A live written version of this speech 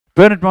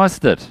Bernard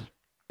Mostert,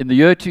 in the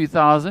year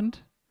 2000,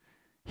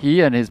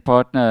 he and his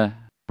partner,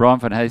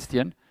 Braam Van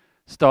Huyssteen,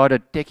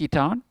 started Tekkie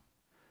Town.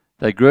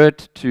 They grew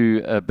it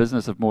to a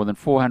business of more than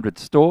 400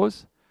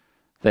 stores.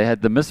 They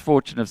had the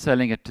misfortune of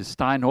selling it to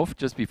Steinhoff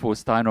just before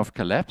Steinhoff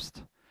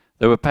collapsed.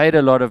 They were paid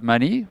a lot of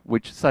money,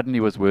 which suddenly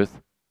was worth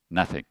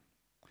nothing.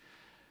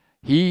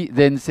 He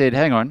then said,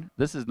 hang on,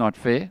 this is not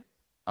fair.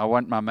 I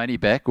want my money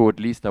back, or at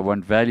least I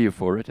want value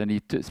for it. And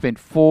he spent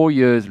 4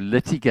 years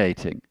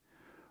litigating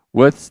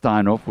with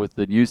Steinhoff, with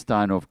the new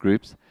Steinhoff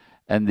groups.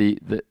 And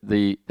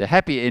the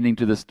happy ending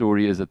to the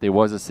story is that there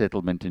was a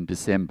settlement in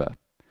December.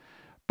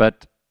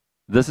 But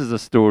this is a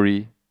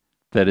story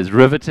that is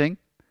riveting,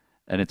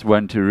 and it's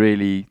one to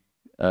really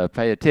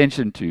pay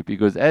attention to,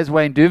 because as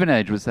Wayne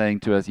Duvenage was saying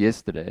to us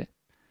yesterday,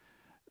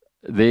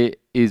 there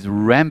is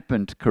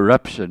rampant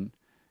corruption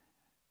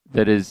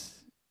that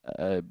is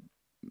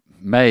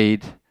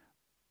made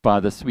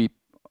by the sweep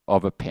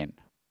of a pen.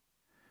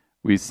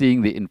 We're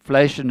seeing the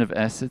inflation of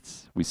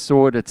assets. We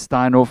saw it at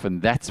Steinhoff,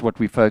 and that's what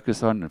we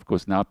focus on. And of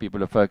course, now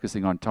people are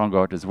focusing on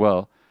Tongaat as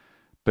well.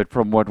 But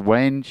from what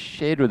Wayne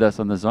shared with us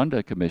on the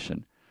Zondo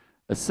Commission,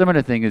 a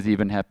similar thing is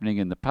even happening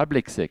in the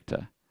public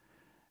sector.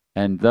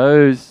 And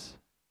those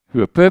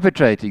who are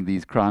perpetrating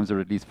these crimes,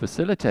 or at least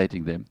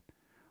facilitating them,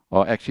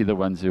 are actually the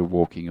ones who are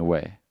walking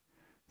away.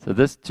 So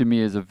this, to me,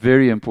 is a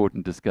very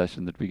important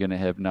discussion that we're going to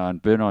have now. And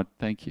Bernard,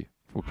 thank you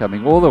for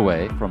coming all the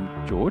way from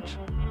George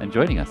and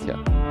joining us here.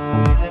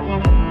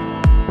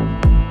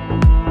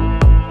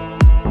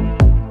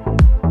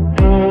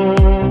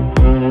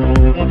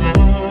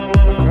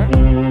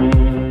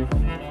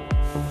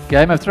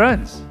 Game of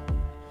Thrones.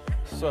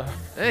 So,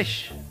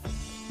 Ish.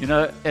 You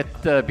know, at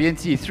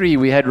BNC3,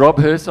 we had Rob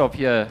Hersov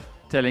here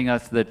telling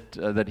us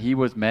that he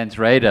was Mans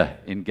Raider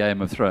in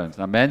Game of Thrones.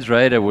 Now, Mans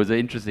Raider was an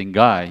interesting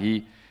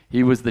guy.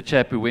 He was the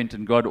chap who went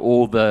and got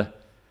all the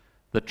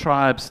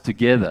tribes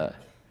together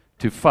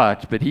to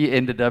fight, but he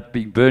ended up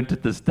being burnt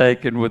at the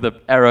stake and with an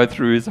arrow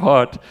through his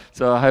heart.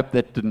 So I hope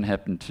that didn't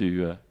happen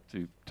to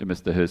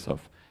Mr. Hersov.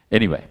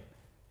 Anyway,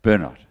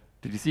 Bernard,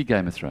 did you see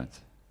Game of Thrones?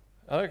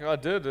 Alec, I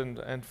did,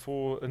 and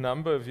for a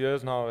number of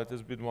years now, it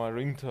has been my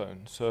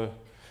ringtone. So,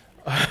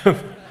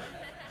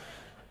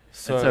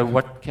 so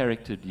what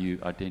character do you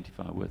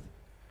identify with?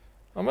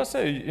 I must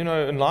say, you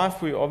know, in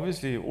life, we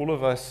obviously, all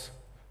of us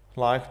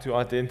like to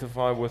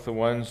identify with the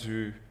ones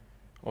who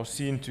are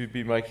seen to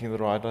be making the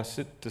right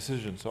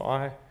decision. So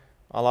I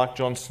like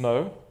Jon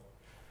Snow,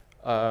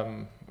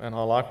 and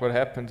I like what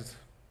happened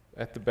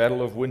at the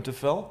Battle of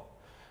Winterfell.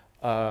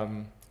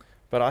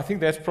 But I think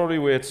that's probably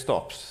where it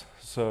stops.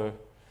 So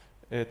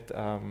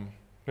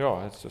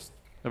yeah, it's just...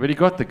 But he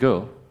got the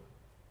girl.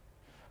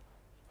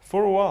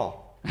 For a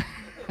while.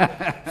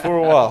 For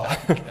a while.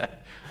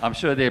 I'm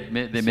sure there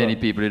are many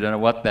people who don't know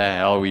what the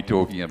hell we're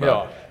talking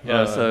about.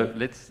 Yeah. So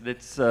let's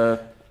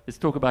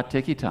talk about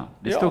Tekkie Town.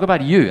 Let's talk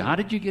about you. How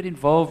did you get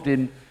involved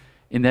in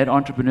that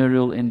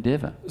entrepreneurial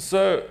endeavor?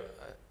 So,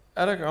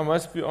 Alec, I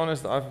must be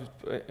honest,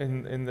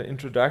 in the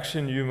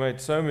introduction you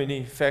made so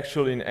many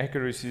factual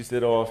inaccuracies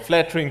that are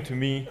flattering to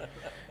me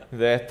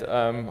that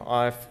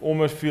I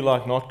almost feel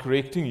like not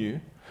correcting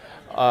you.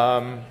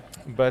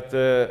 But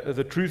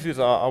the truth is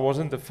I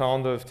wasn't the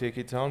founder of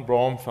Tekkie Town.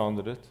 Braam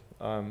founded it.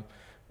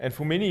 And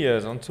for many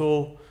years,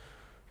 until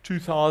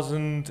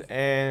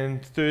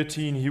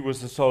 2013, he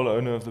was the sole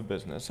owner of the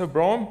business. So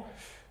Braam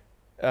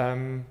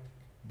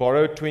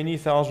borrowed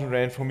 20,000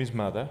 Rand from his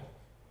mother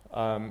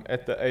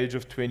at the age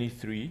of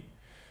 23,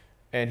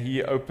 and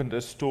he opened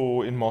a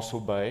store in Mossel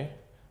Bay,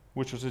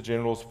 which was a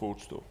general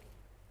sports store.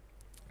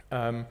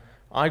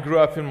 I grew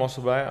up in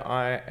Mossel Bay.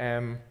 I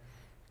am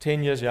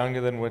 10 years younger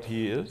than what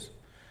he is,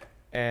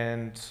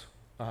 and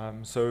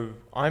so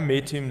I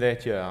met him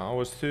that year. I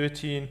was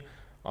 13.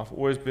 I've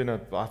always been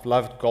I've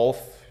loved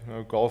golf. You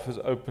know, golf has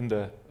opened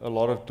a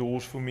lot of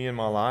doors for me in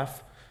my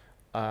life,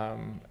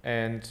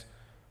 and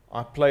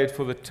I played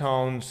for the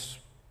town's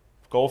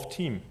golf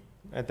team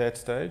at that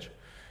stage.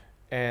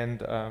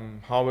 And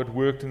how it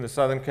worked in the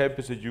Southern Cape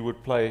is that you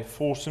would play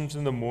foursomes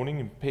in the morning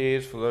in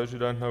pairs, for those who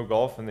don't know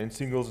golf, and then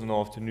singles in the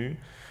afternoon.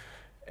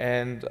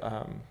 And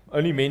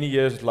only many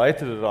years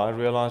later did I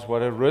realize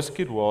what a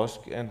risk it was,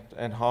 and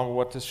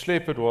what a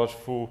schlep it was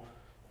for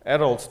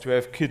adults to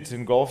have kids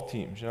in golf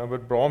teams. You know,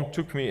 but Braam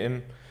took me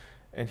in,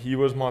 and he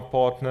was my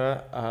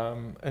partner,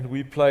 and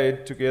we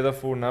played together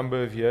for a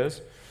number of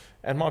years.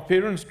 And my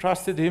parents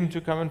trusted him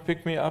to come and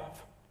pick me up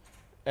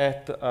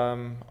at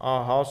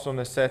our house on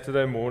a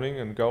Saturday morning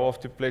and go off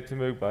to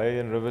Plettenberg Bay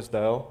and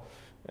Riversdale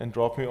and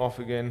drop me off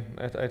again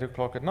at 8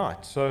 o'clock at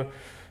night. So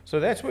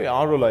that's where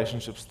our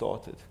relationship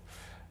started.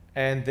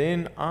 And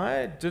then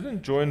I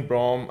didn't join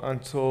Braam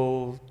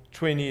until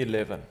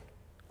 2011.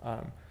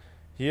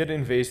 He had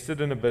invested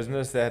in a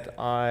business that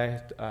I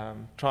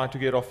tried to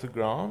get off the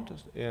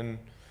ground in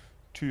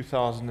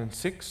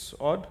 2006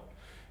 odd,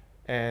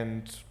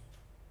 and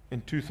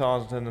in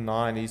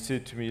 2009 he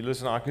said to me,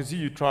 listen, I can see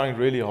you trying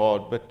really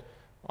hard, but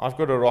I've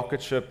got a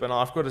rocket ship and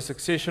I've got a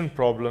succession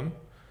problem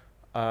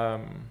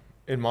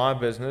in my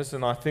business,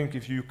 and I think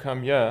if you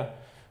come here,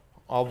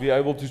 I'll be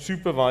able to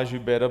supervise you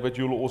better, but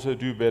you'll also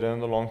do better in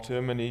the long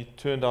term. And he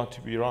turned out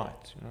to be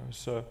right, you know.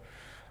 So,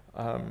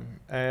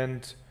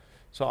 and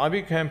so I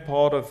became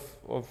part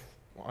of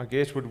I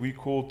guess what we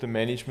called the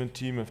management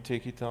team of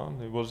Tekkie Town.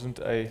 There wasn't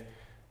a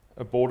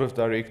board of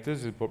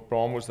directors.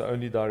 Braam was the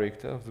only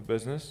director of the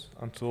business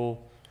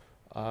until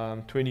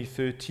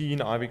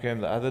 2013. I became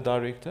the other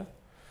director,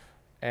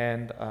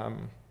 and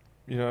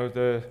you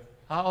know,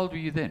 How old were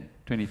you then?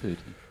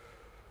 2013.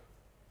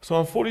 So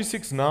I'm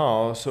 46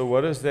 now. So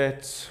what does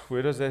that?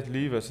 Where does that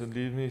leave us? It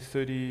leaves me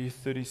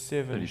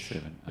 37.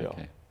 37. Yeah.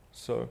 Okay.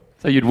 So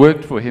you'd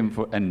worked for him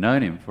and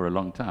known him for a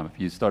long time. If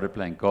you started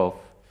playing golf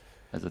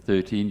as a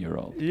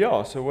 13-year-old.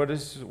 yeah. So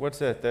what's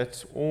that?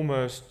 That's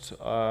almost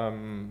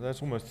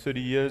 30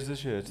 years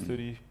this year. It's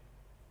 30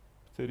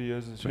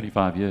 years this year.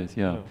 25 years,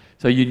 yeah. Yeah.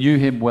 So you knew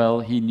him well,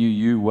 he knew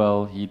you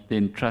well, he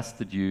then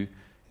trusted you,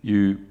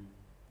 you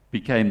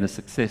became the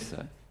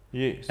successor.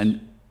 Yes.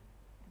 And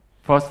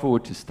fast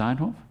forward to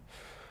Steinhoff.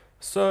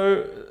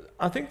 So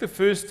I think the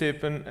first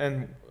step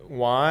and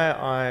why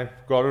I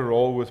got a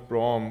role with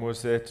Braam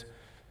was that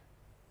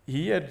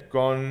he had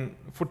gone,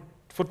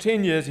 for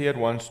 10 years he had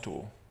one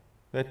store.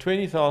 That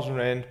 20,000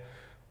 Rand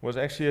was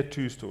actually at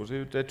 2 stores.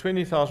 That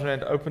 20,000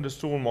 Rand opened a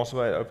store in Mossel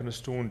Bay, opened a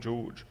store in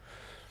George.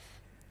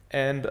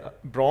 And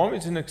Braam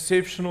is an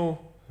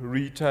exceptional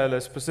retailer,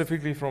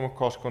 specifically from a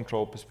cost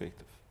control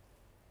perspective.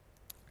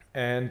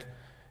 And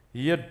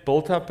he had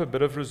built up a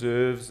bit of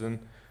reserves, and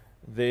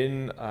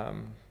then,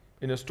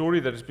 in a story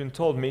that has been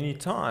told many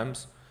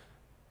times,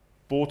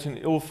 bought an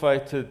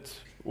ill-fated,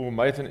 or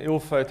made an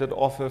ill-fated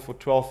offer for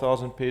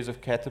 12,000 pairs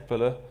of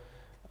Caterpillar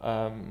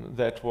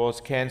that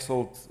was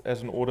cancelled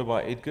as an order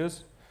by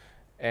Edgar's.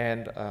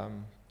 And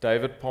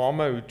David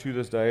Palmer, who to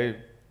this day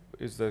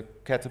is the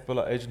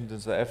Caterpillar agent in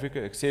South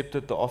Africa,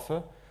 accepted the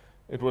offer.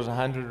 It was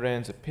 100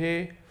 rands a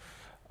pair.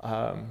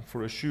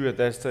 For a shoe at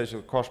that stage,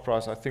 the cost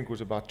price I think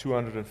was about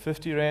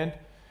 250 Rand.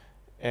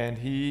 And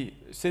he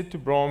said to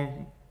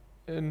Braam,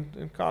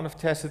 in kind of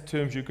tacit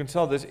terms, you can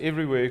sell this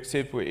everywhere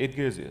except where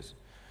Edgar's is.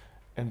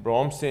 And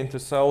Braam sent a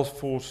sales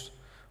force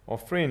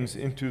of friends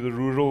into the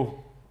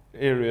rural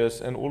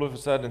areas, and all of a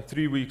sudden,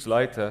 3 weeks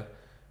later,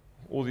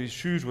 all these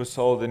shoes were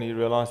sold, and he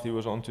realized he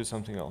was onto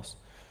something else.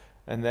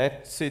 And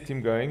that set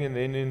him going, and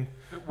then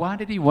But why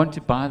did he want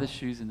to buy the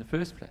shoes in the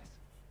first place?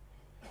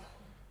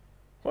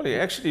 well, he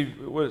actually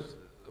was,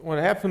 what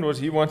happened was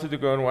he wanted to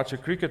go and watch a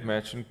cricket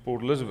match in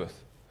Port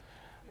Elizabeth.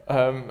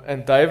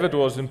 And David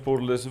was in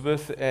Port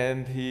Elizabeth,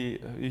 and he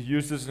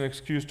used this as an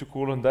excuse to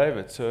call on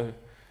David. So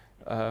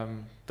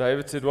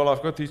David said, well,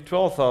 I've got these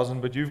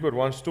 12,000, but you've got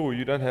one store,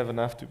 you don't have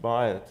enough to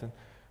buy it. And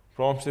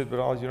Braam said, but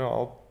I'll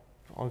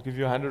give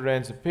you 100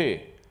 rands a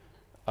pair.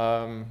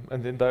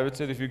 And then David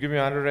said, if you give me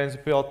 100 rands a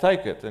pair, I'll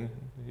take it. And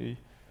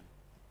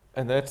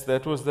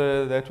that was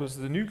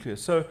the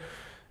nucleus. So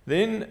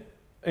then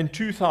in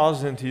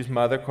 2000, his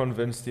mother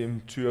convinced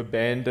him to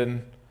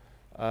abandon,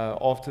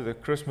 after the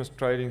Christmas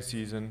trading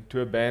season,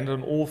 to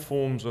abandon all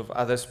forms of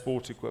other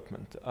sports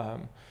equipment.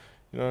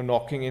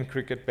 Knocking in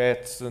cricket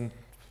bats and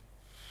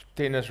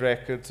tennis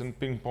rackets and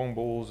ping pong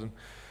balls.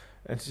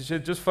 And she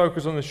said, just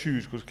focus on the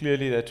shoes, because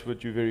clearly that's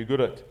what you're very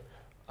good at.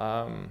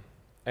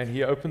 And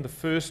he opened the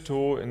first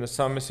store in the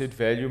Somerset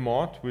Value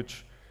Mart,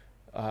 which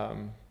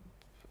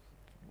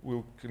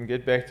we can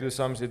get back to the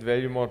Somerset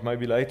Value Mart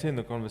maybe later in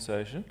the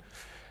conversation.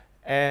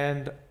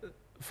 And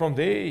from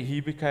there,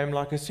 he became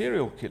like a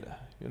serial killer,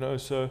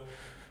 So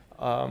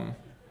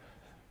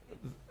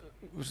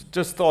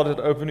just started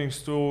opening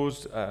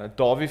stores.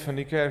 Davie van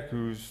Niekerk,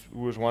 who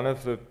was one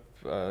of the,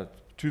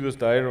 to this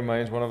day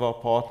remains one of our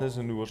partners,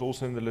 and who was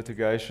also in the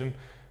litigation,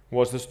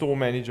 was the store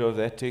manager of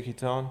that Tekkie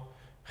Town.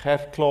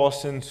 Gert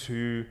Claessens,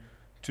 who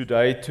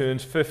today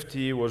turns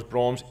 50, was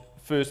Braam's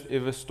first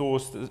ever store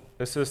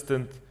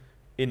assistant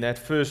in that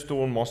first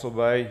store in Mossel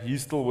Bay.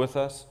 He's still with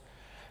us.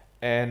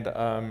 And,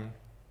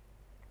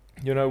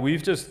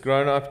 we've just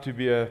grown up to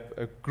be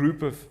a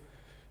group of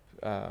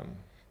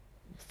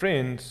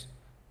friends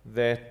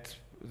that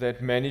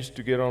managed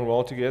to get on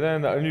well together.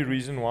 And the only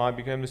reason why I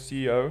became the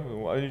CEO,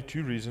 or only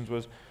 2 reasons,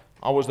 was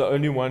I was the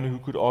only one who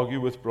could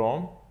argue with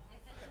Braam.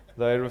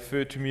 They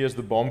referred to me as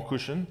the bomb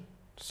cushion.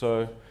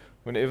 So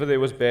whenever there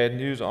was bad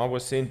news, I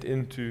was sent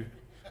in to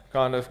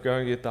kind of go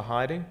and get the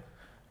hiding.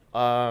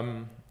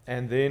 And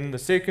then the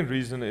second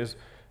reason is,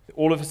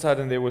 all of a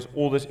sudden there was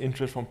all this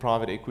interest from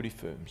private equity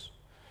firms.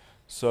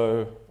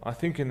 So I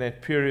think in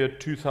that period,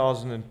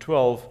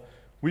 2012,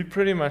 we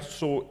pretty much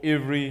saw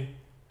every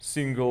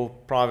single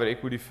private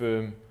equity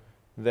firm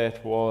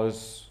that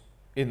was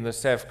in the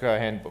SAFCO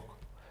handbook.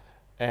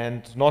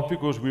 And not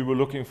because we were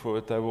looking for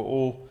it, they were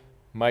all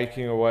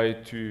making a way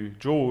to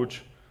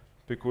George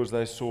because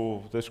they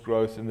saw this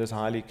growth in this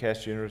highly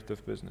cash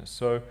generative business.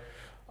 So,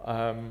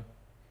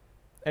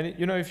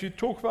 if you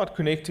talk about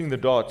connecting the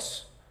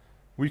dots,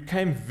 we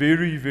came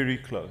very, very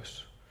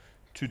close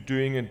to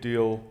doing a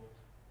deal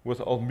with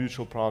Old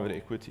Mutual Private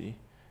Equity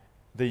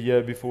the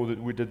year before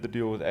that we did the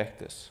deal with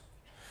Actis.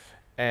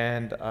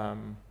 And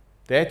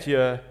that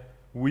year,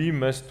 we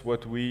missed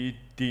what we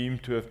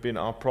deemed to have been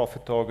our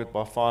profit target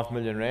by 5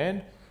 million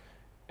rand,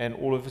 and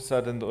all of a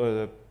sudden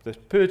the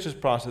purchase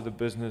price of the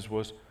business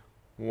was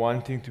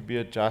wanting to be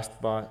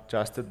adjusted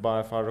by,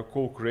 if I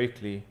recall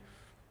correctly,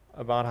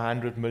 about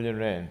 100 million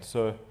rand.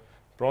 So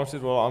Braam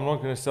said, well, I'm not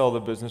going to sell the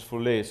business for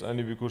less,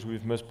 only because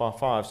we've missed by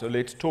 5, so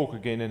let's talk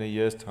again in a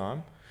year's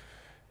time.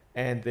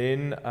 And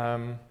then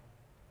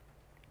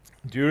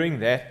during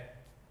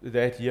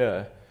that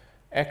year,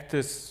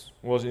 Actis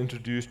was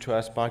introduced to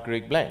us by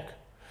Greg Blank.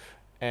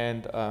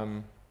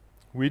 And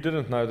we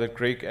didn't know that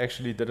Greg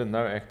actually didn't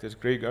know Actis.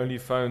 Greg only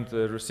phoned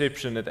the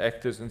reception at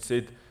Actis and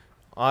said,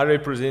 I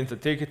represent the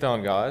Tekkie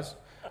Town guys.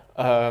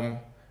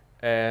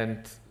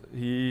 And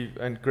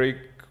Greg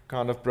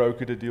kind of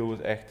brokered a deal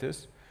with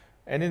Actis.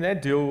 And in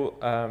that deal,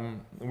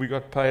 we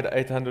got paid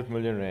 800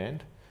 million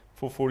rand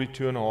for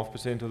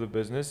 42.5% of the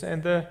business.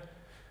 And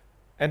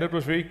it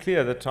was very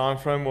clear, the time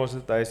frame was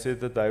that they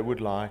said that they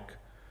would like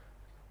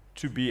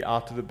to be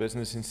out of the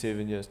business in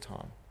 7 years'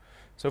 time.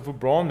 So for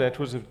Braam, that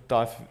was a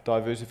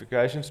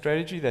diversification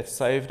strategy that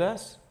saved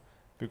us,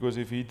 because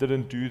if he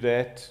didn't do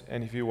that,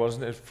 and if he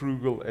wasn't as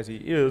frugal as he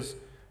is,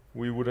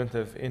 we wouldn't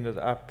have ended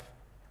up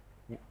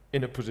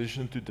in a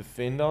position to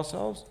defend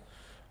ourselves.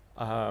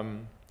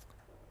 And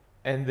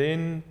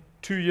then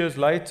 2 years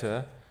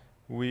later,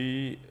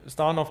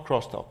 Steinhoff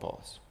crossed our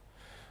paths.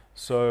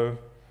 So,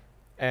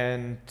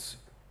 and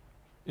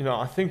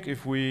I think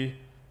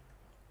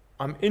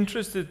I'm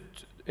interested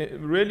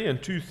really in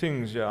two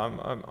things. Yeah,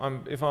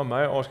 if I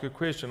may ask a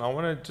question, I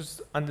want to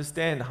just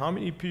understand how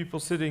many people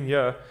sitting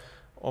here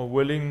are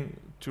willing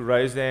to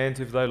raise their hands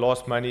if they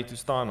lost money to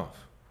Steinhoff.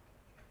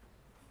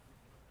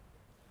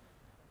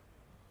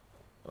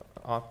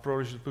 I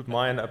probably should put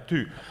mine up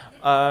too.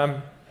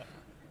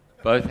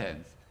 Both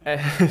hands.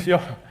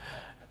 Yeah.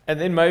 And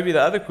then maybe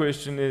the other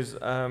question is,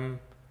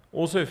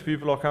 also if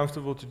people are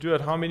comfortable to do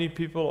it, how many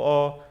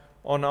people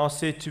are now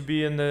said to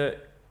be in the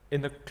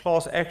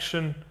class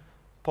action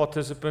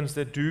participants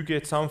that do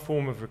get some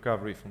form of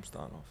recovery from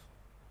Steinhoff?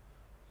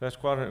 That's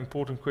quite an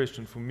important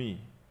question for me.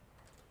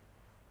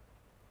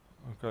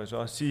 Okay,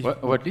 so I see.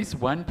 Well, at least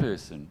one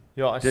person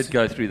I did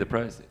go through the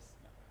process.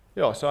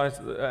 Yeah, so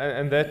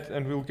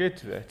and we'll get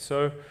to that.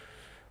 So,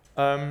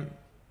 and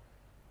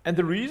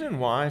the reason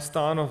why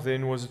Steinhoff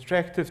then was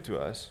attractive to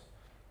us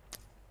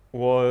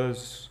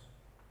was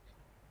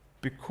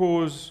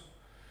because,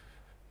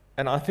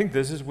 and I think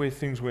this is where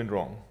things went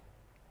wrong.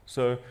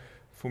 So,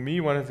 for me,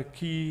 one of the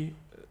key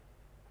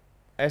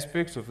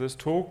aspects of this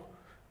talk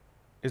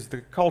is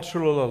the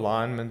cultural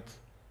alignment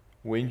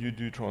when you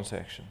do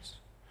transactions.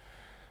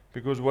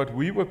 Because what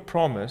we were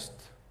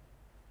promised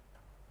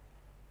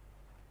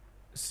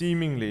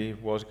seemingly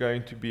was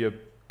going to be a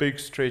big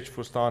stretch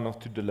for Steinhoff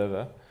to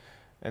deliver,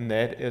 and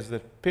that is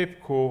that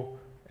Pepkor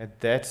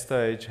at that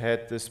stage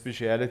had the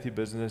speciality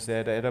business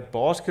that had a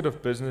basket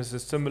of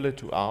businesses similar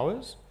to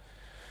ours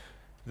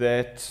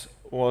that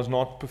was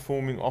not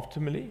performing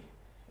optimally.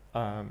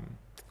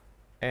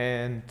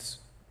 And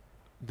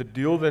the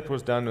deal that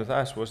was done with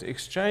us was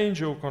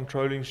exchange your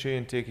controlling share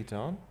in Tekkie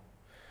Town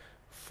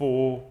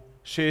for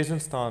shares in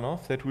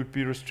Steinhoff that would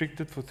be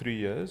restricted for 3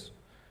 years.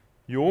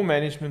 Your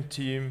management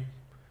team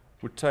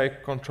would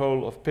take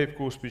control of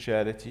Pepkor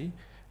Speciality.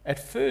 At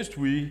first,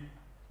 we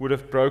would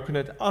have broken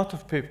it out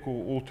of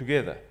Pepkor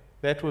altogether.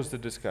 That was the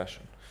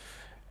discussion.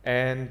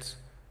 And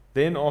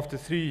then after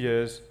 3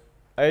 years,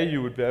 A,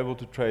 you would be able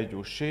to trade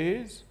your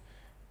shares,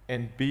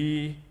 and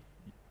B,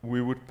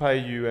 we would pay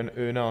you an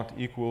earnout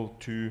equal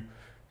to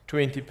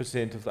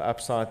 20% of the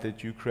upside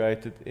that you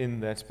created in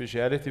that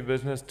speciality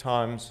business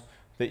times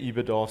the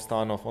EBITDA of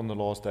Steinhoff on the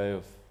last day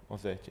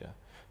of that year.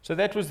 So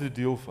that was the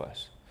deal for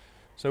us.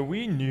 So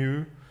we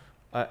knew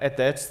at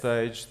that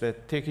stage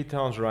that Tekkie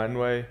Town's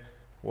runway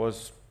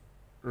was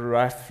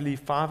roughly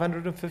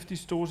 550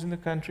 stores in the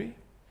country.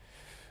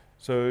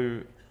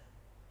 So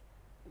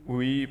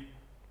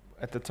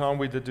at the time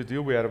we did the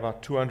deal, we had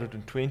about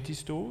 220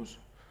 stores.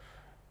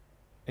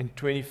 In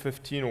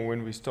 2015, or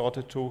when we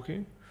started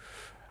talking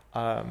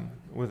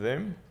with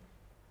them.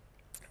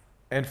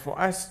 And for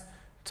us,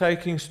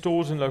 taking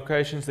stores and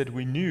locations that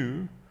we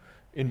knew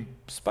in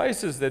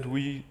spaces that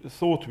we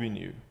thought we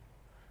knew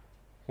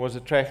was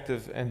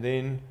attractive, and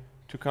then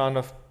to kind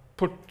of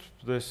put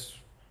this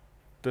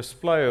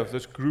display of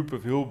this group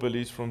of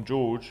hillbillies from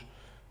George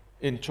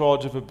in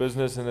charge of a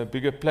business and a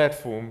bigger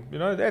platform,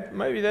 that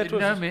maybe that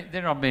was...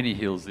 There are many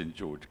hills in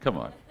George, come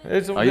on.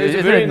 It's a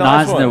Isn't very it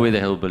nice nice to one. know where the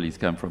hillbillies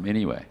come from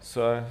anyway?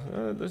 So,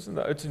 listen,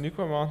 it's in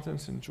Nikwa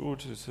Mountains in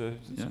George. It's a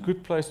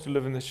good place to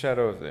live in the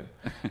shadow of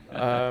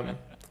them.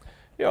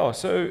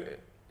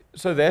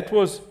 So that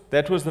was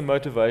the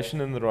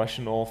motivation and the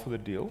rationale for the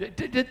deal.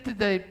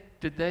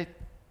 Did they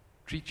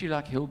treat you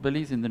like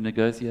hillbillies in the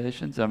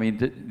negotiations? I mean,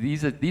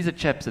 these are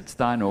chaps at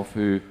Steinhoff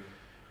who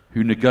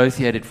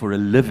negotiated for a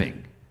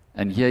living.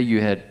 And here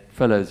you had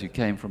fellows who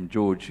came from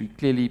George who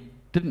clearly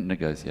didn't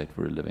negotiate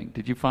for a living.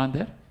 Did you find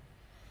that?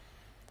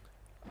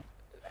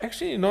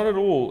 Actually, not at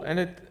all. And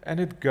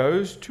it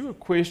goes to a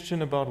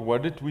question about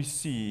what did we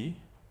see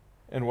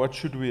and what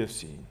should we have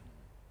seen.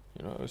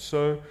 You know,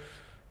 so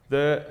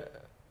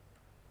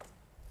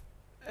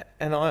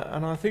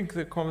I think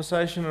the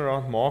conversation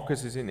around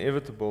Marcus is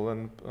inevitable,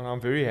 and I'm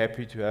very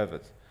happy to have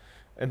it.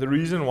 And the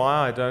reason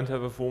why I don't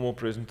have a formal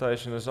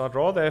presentation is I'd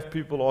rather have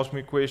people ask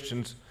me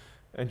questions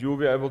and you'll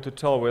be able to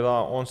tell whether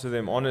I answer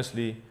them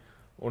honestly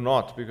or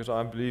not, because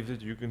I believe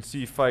that you can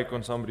see fake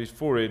on somebody's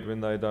forehead when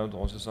they don't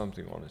answer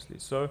something honestly.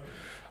 So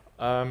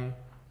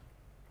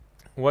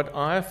what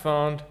I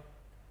found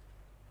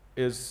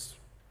is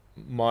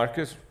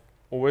Marcus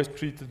always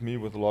treated me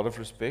with a lot of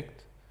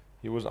respect.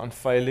 He was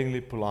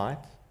unfailingly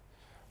polite.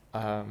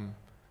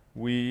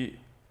 We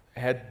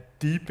had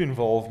deep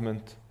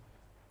involvement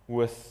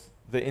with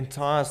the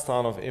entire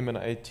Steinhoff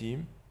M&A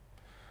team.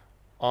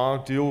 Our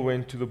deal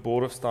went to the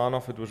board of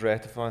Steinhoff, it was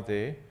ratified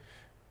there,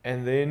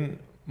 and then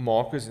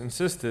Marcus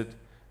insisted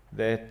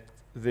that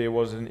there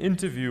was an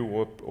interview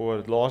or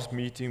a last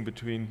meeting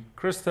between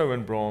Christo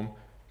and Braam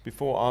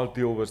before our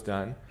deal was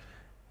done.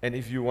 And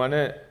if you want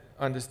to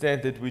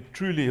understand that we're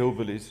truly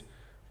hillbillies,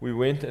 we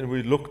went and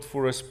we looked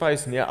for a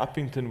space near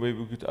Uppington where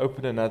we could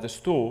open another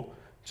store,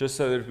 just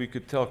so that we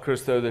could tell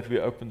Christo that we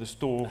opened the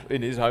store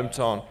in his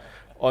hometown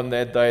on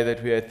that day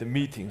that we had the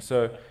meeting.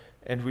 So,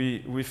 and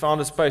we found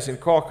a space in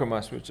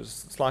Carcamas, which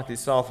is slightly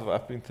south of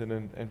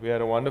Uppington, and we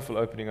had a wonderful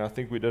opening. I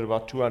think we did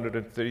about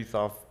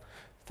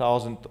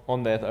 230,000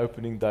 on that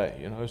opening day,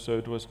 you know, so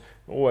it was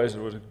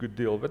a good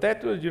deal. But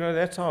that was, you know,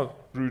 that's how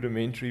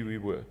rudimentary we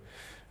were.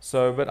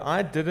 So, but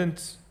I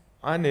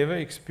never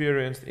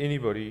experienced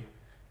anybody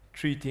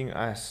treating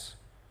us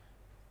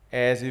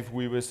as if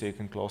we were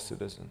second-class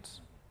citizens.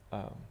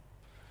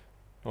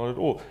 Not at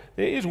all.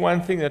 There is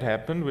one thing that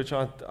happened, which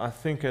I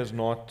think has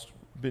not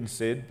been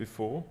said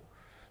before,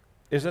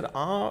 is that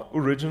our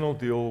original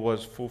deal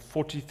was for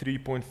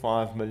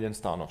 43.5 million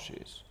Steinhoff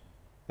shares.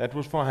 That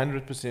was for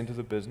 100% of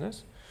the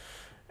business.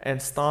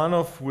 And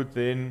Steinhoff would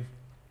then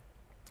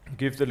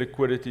give the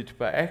liquidity to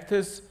pay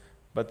actors,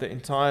 but the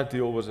entire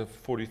deal was a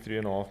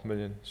 43.5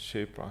 million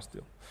share price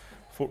deal.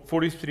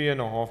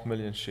 43.5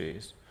 million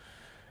shares.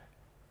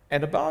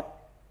 And about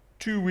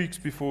 2 weeks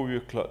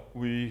before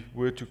we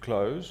were to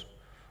close,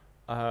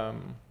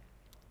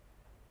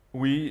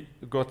 we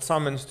got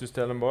summons to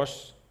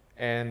Stellenbosch,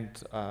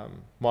 and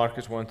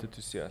Marcus wanted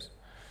to see us.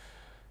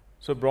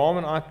 So Braam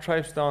and I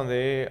traipsed down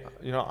there.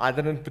 You know, I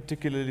didn't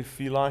particularly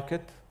feel like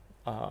it,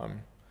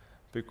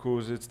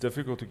 because it's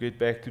difficult to get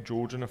back to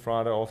George on a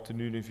Friday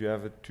afternoon if you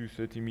have a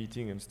 2:30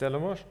 meeting in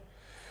Stellenbosch.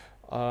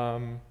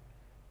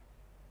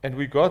 And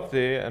we got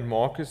there, and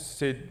Marcus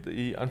said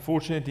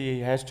unfortunately he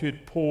has to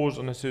pause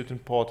on a certain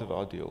part of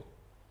our deal.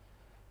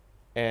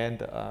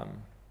 And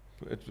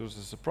it was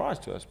a surprise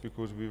to us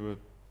because we were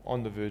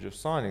on the verge of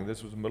signing.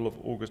 This was the middle of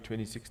August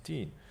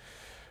 2016.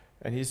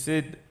 And he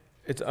said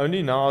it's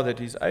only now that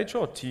his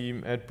HR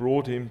team had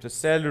brought him the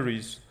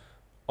salaries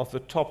of the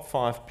top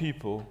 5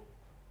 people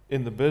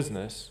in the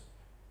business,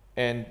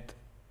 and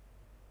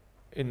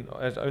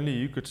as only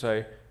you could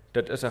say,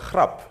 that is a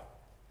grap.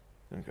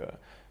 Okay.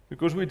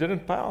 Because we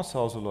didn't pay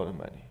ourselves a lot of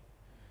money.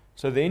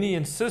 So then he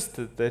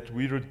insisted that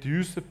we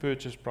reduce the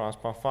purchase price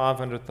by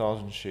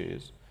 500,000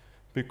 shares,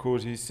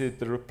 because he said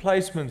the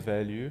replacement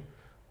value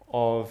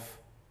of,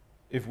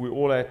 if we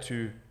all had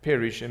to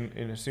perish in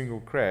a single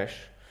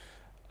crash,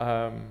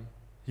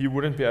 he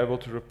wouldn't be able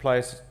to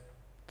replace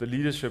the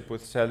leadership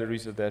with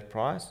salaries at that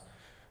price.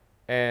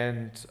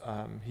 And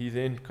he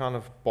then kind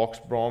of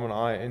boxed Braam and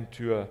I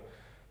into a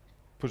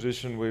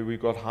position where we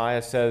got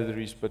higher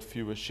salaries but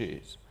fewer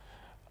shares.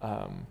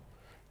 You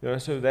know,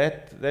 so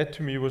that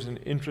to me was an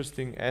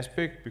interesting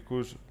aspect,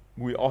 because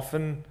we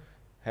often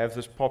have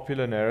this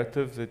popular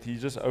narrative that he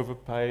just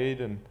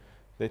overpaid and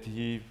that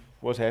he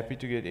was happy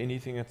to get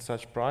anything at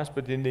such price.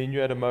 But then you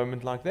had a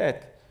moment like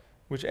that,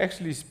 which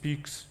actually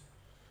speaks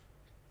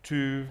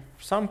to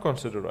some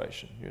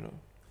consideration, you know.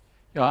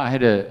 Yeah, I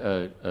had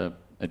a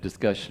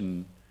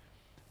discussion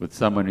with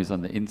someone who's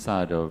on the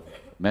inside of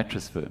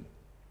mattress firm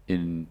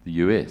in the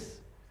US,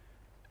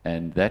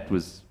 and that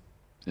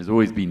has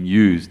always been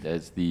used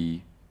as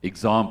the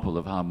example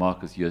of how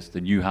Marcus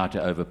Huyssteen knew how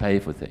to overpay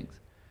for things.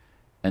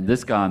 And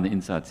this guy on the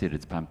inside said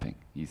it's pumping.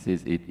 He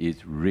says it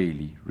is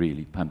really,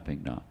 really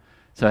pumping now.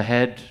 So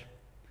had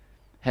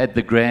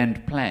the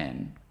grand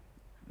plan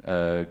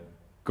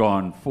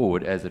gone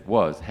forward as it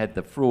was, had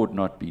the fraud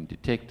not been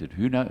detected,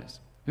 who knows?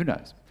 Who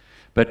knows?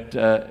 But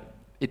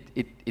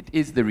it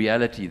is the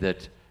reality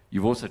that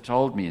you've also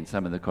told me in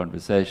some of the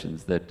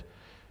conversations that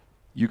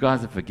you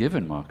guys have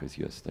forgiven Marcus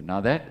Huyssteen.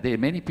 Now there are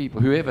many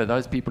people,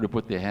 those people who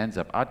put their hands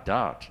up, I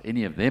doubt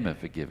any of them have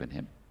forgiven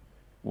him.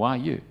 Why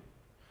you?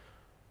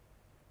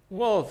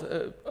 Well,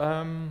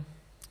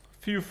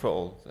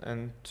 fewfold,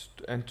 and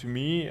to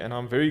me, and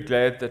I'm very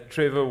glad that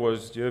Trevor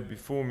was here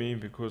before me,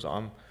 because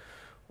I'm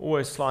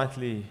always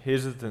slightly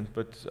hesitant,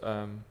 but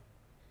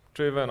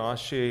Trevor and I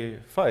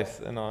share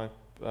faith, and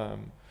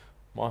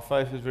my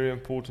faith is very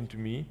important to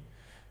me,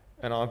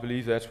 and I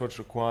believe that's what's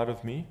required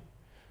of me.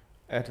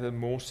 At a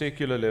more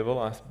secular level,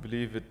 I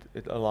believe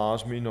it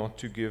allows me not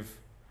to give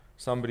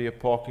somebody a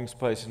parking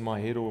space in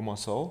my head or my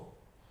soul.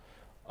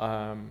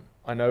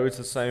 I know it's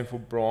the same for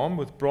Braam.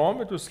 With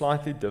Braam, it was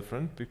slightly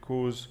different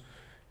because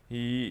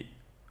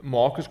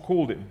Marcus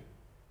called him.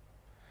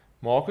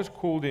 Marcus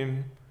called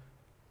him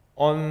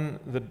on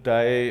the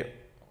day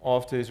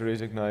after his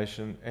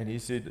resignation, and he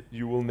said,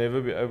 "You will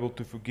never be able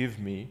to forgive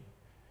me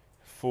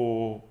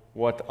for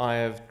what I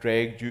have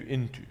dragged you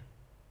into."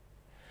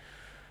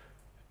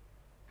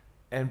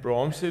 And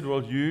Braam said,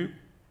 "Well, you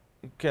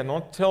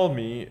cannot tell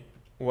me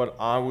what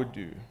I would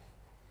do,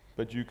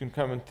 but you can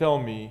come and tell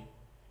me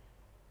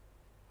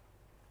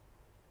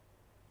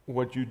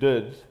what you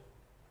did,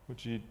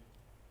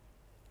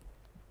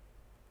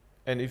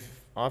 and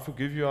if I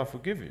forgive you, I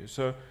forgive you."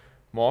 So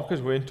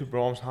Marcus went to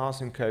Braam's house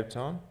in Cape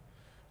Town.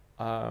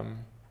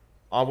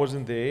 I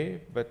wasn't there,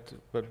 but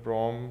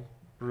Braam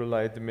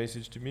relayed the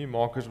message to me.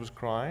 Marcus was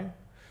crying,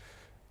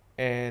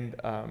 and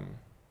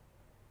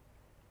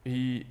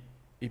he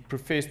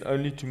professed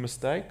only to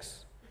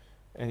mistakes,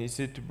 and he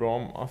said to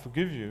Braam, "I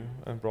forgive you."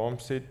 And Braam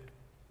said,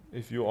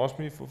 "If you ask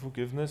me for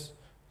forgiveness,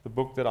 the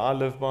book that I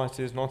live by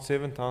says not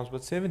 7 times,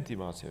 but 70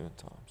 by 7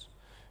 times."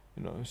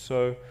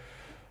 So,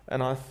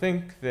 and I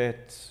think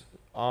that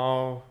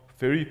our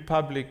very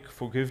public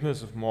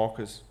forgiveness of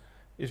Marcus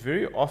is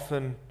very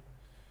often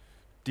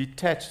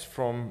detached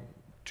from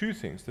 2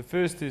 things. The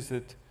first is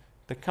that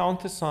the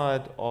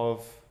counterside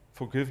of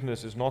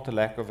forgiveness is not a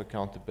lack of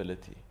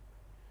accountability.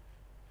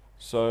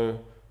 So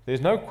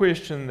there's no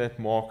question that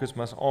Marcus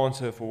must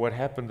answer for what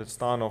happened at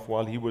Steinhoff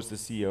while he was the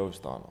CEO of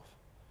Steinhoff.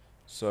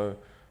 So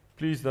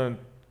please don't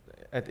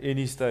at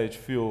any stage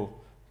feel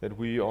that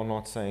we are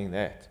not saying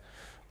that.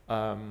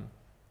 And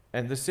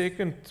the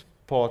second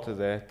part of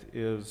that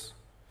is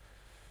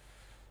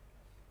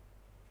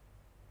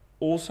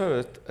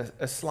also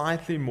a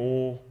slightly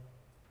more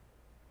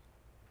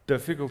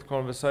difficult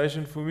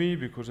conversation for me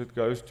because it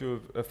goes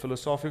to a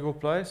philosophical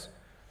place.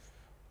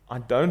 I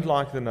don't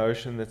like the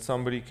notion that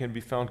somebody can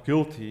be found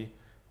guilty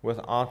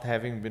without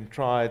having been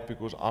tried,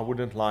 because I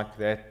wouldn't like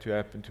that to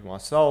happen to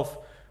myself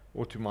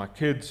or to my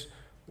kids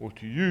or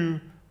to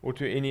you or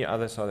to any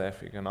other South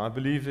African. I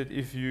believe that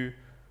if you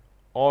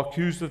are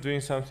accused of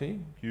doing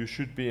something, you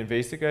should be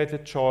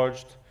investigated,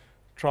 charged,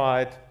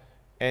 tried,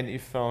 and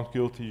if found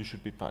guilty, you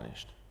should be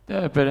punished.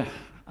 Yeah, but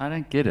I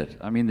don't get it.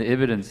 I mean, the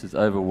evidence is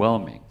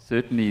overwhelming.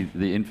 Certainly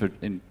the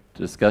in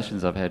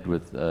discussions I've had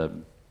with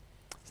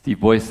Steve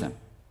Boyson,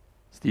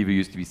 Steve, who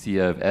used to be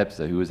CEO of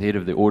ABSA, who was head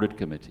of the audit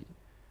committee,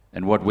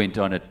 and what went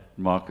on at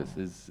Marcus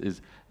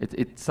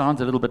it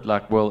sounds a little bit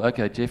like, well,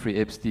 okay, Jeffrey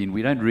Epstein,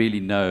 we don't really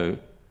know,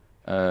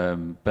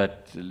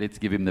 but let's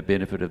give him the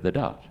benefit of the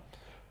doubt.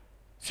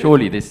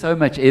 Surely there's so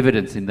much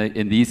evidence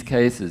in these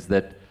cases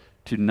that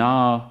to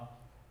now...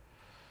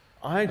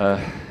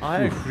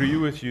 I agree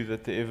with you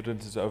that the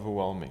evidence is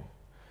overwhelming.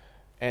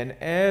 And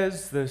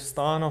as the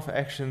Steinhoff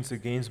actions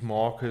against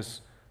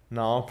Marcus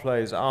now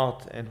plays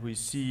out, and we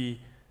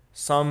see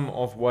some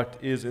of what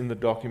is in the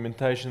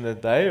documentation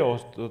that they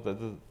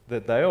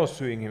are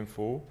suing him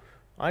for,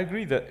 I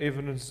agree that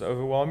evidence is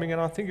overwhelming,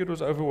 and I think it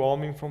was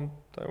overwhelming from,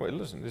 well,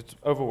 listen, it's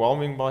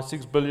overwhelming by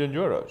 6 billion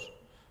euros.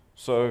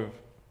 So,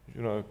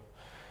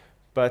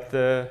 but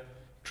the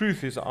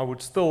truth is I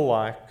would still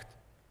like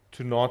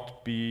to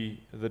not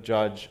be the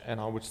judge, and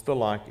I would still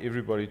like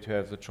everybody to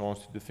have the chance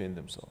to defend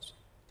themselves.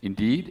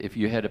 Indeed, if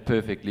you had a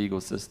perfect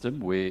legal system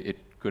where it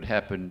could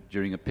happen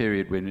during a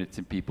period when it's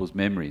in people's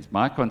memories.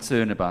 My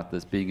concern about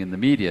this being in the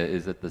media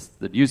is that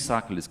the news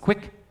cycle is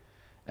quick,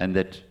 and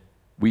that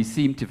we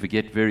seem to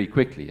forget very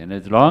quickly. And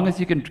as long as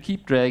you can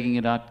keep dragging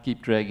it out,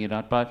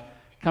 but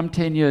come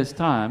 10 years'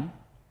 time,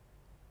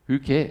 who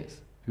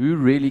cares? Who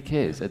really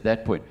cares at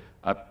that point?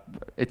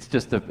 It's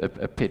just a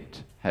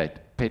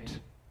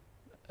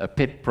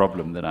pet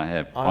problem that I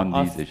have on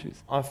these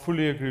issues. I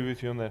fully agree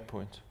with you on that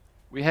point.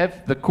 We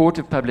have the court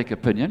of public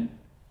opinion,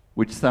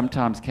 which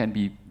sometimes can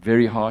be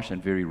very harsh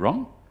and very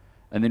wrong.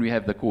 And then we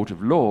have the court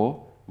of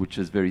law, which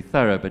is very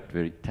thorough, but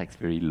takes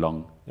very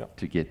long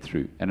to get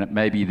through. And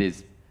maybe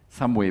there's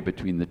somewhere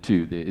between the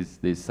two.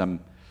 There's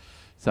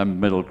some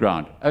middle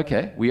ground.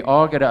 Okay, we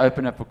are going to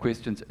open up for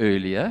questions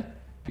earlier,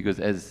 because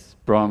as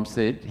Braam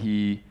said,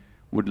 he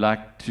would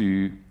like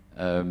to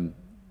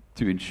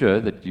ensure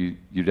that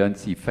you don't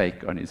see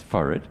fake on his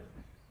forehead.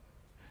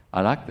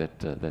 I like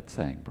that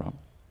saying, Braam.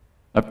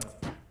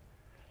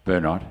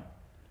 Bernard,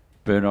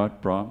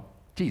 Braam.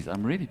 Geez,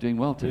 I'm really doing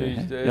well today.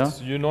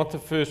 You're not the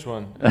first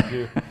one,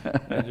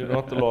 and you're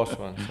not the last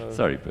one. So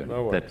sorry, Bernard.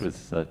 No that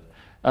was.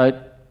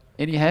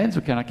 Any hands,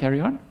 or can I carry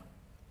on?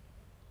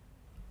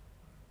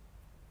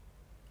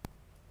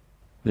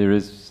 There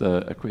is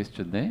a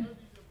question there.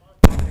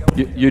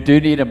 You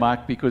do need a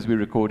mic because we're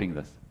recording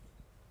this.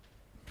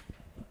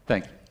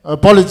 Thank you.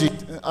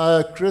 Apologies,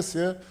 Chris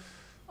here.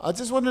 I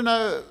just want to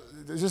know,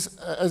 just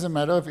as a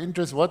matter of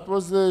interest, what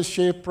was the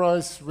share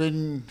price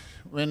when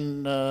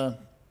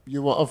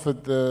you were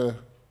offered the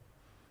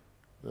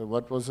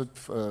what was it,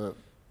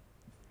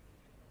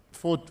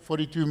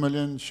 42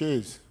 million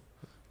shares?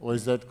 Or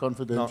is that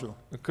confidential?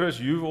 Now, Chris,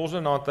 you've also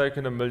now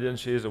taken 1 million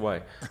shares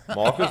away.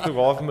 Marcus took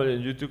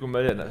 500,000, you took 1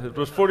 million.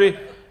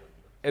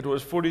 It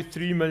was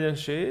 43 million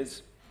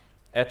shares,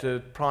 at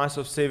a price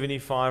of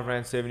 75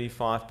 Rand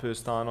 75 per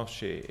Steinhoff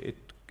share.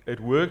 It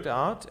worked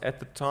out at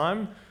the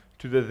time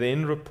to the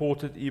then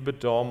reported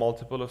EBITDA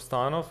multiple of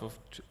Steinhoff.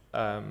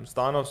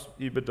 Steinhoff's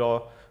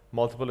EBITDA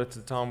multiple at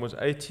the time was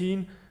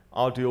 18.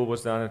 Our deal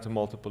was done at a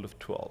multiple of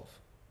 12.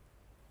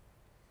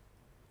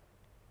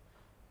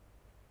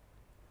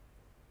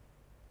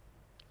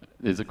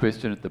 There's a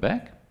question at the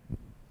back.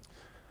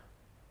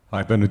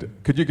 Hi, Bernard.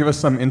 Could you give us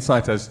some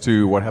insight as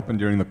to what happened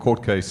during the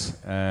court case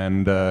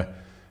and the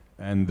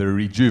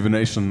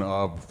rejuvenation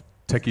of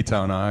Tekkie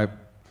Town? I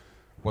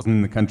wasn't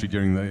in the country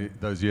during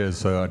those years,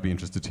 so I'd be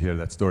interested to hear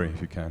that story if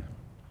you can.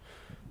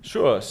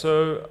 Sure.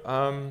 So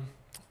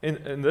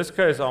in this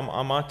case,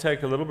 I might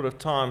take a little bit of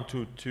time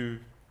to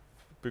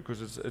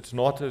because it's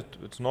not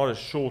a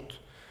short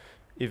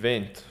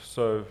event.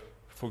 So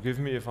forgive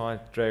me if I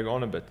drag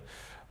on a bit.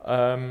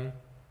 I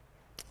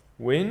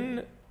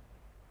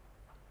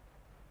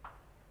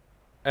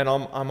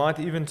might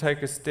even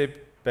take a step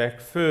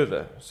back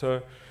further.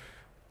 So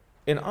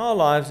in our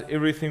lives,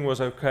 everything was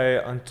okay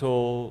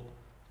until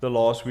the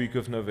last week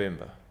of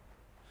November.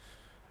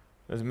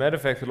 As a matter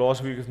of fact, the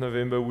last week of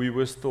November, we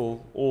were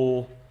still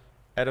all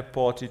at a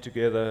party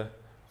together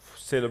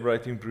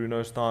celebrating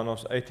Bruno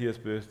Steinhoff's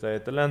 80th birthday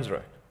at the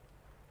Landsraad.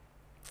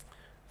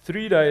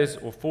 3 days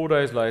or 4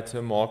 days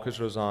later, Marcus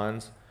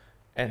resigns,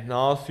 and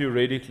now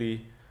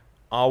theoretically,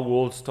 our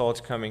world starts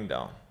coming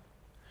down.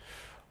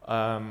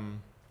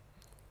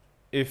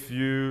 If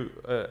you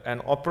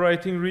an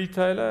operating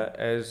retailer,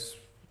 as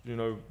you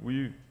know,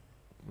 we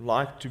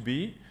like to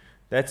be,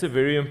 that's a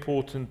very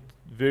important,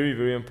 very,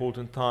 very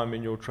important time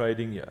in your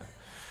trading year.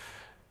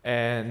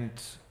 And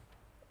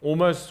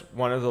almost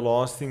one of the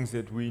last things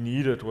that we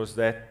needed was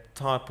that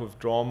type of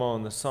drama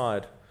on the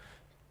side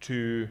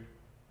to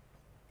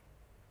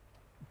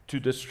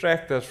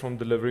distract us from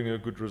delivering a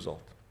good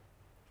result.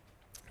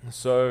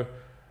 So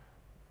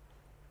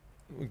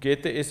we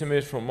get the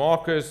SMS from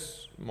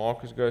Marcus.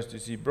 Marcus goes to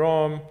see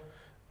Braam,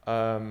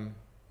 and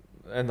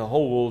the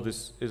whole world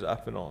is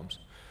up in arms.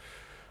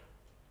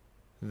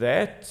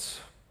 That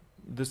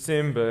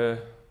December,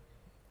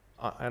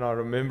 and I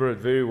remember it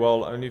very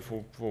well only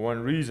for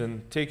one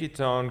reason, Tekkie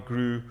Town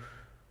grew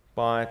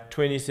by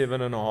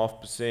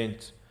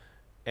 27.5%,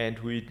 and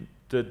we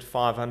did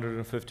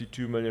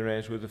 552 million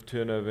rands worth of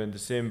turnover in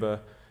December,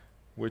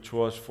 which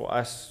was for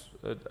us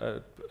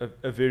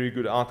a very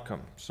good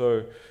outcome.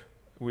 So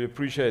we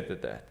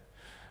appreciated that.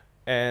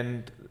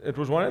 And it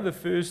was one of the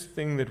first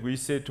things that we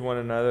said to one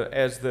another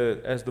as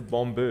the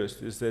bomb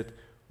burst, is that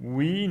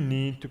we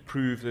need to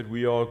prove that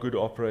we are a good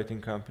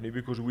operating company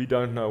because we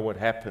don't know what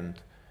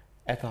happened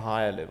at a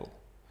higher level.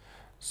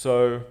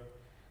 So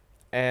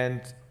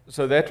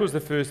that was the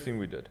first thing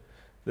we did.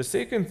 The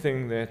second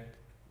thing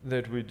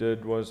that we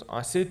did was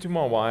I said to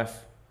my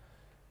wife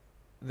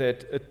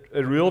that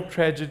a real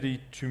tragedy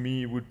to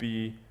me would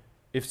be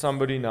if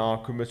somebody now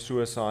commits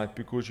suicide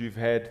because you've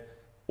had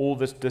all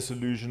this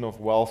disillusion of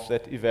wealth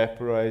that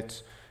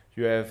evaporates,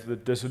 you have the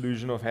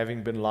disillusion of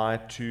having been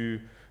lied to,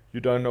 you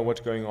don't know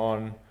what's going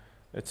on,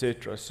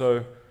 etc.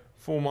 So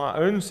for my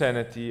own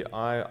sanity,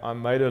 I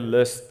made a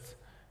list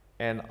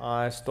and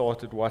I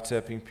started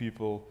WhatsApping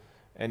people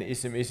and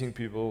SMSing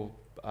people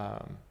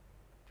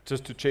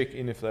just to check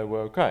in if they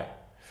were okay.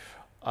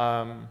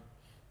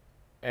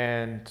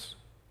 And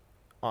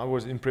I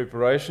was in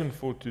preparation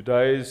for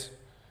today's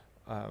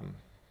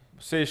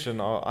session.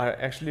 I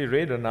actually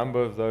read a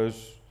number of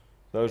those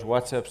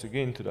WhatsApps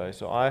again today.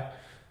 So I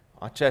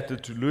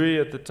chatted to Louis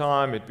at the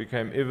time. It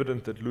became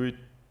evident that Louis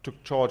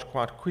took charge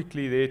quite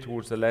quickly there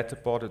towards the latter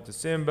part of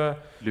December.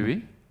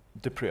 Louis?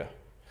 Deprier.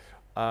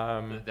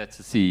 That's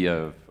the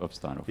CEO of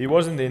Steinhoff. He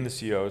wasn't then the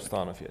CEO of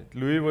Steinhoff yet.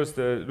 Louis was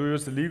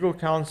the legal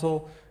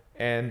counsel,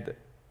 and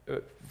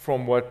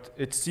from what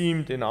it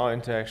seemed in our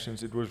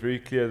interactions, it was very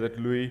clear that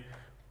Louis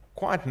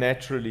quite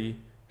naturally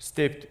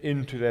stepped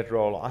into that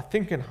role. I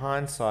think in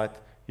hindsight,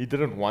 he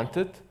didn't want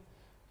it,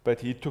 but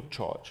he took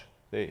charge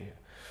there.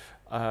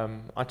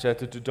 I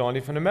chatted to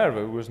Donnie van der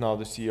Merwe, who was now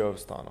the CEO of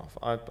Steinhoff.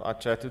 I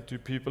chatted to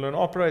people in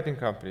operating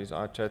companies.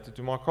 I chatted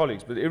to my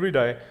colleagues. But every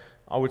day,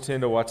 I would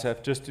send a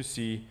WhatsApp just to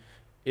see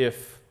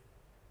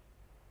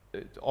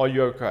are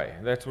you okay?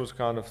 That was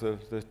kind of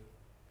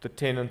the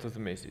tenet of the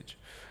message.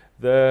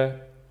 The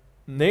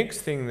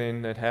next thing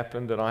then that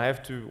happened, and I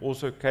have to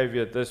also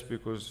caveat this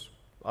because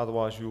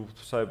otherwise you'll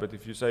say, but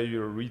if you say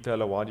you're a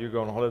retailer, why do you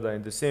go on holiday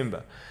in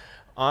December?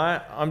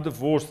 I'm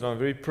divorced and I'm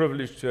very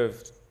privileged to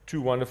have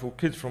 2 wonderful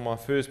kids from my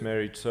first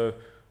marriage, so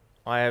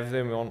I have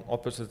them on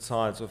opposite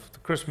sides of the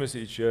Christmas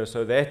each year.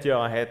 So that year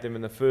I had them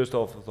in the first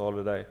half of the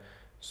holiday.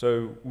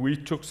 So we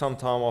took some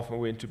time off and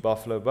went to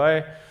Buffalo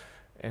Bay,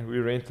 and we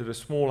rented a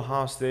small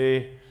house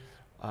there.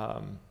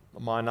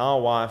 My now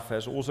wife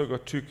has also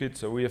got 2 kids,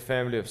 so we're a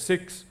family of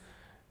 6.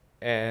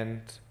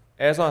 And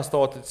as I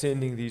started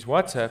sending these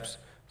WhatsApps,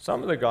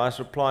 some of the guys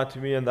replied to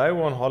me, and they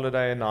were on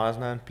holiday in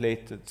Eisner and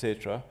Plett,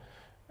 etc.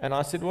 And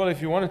I said, well,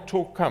 if you want to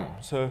talk, come.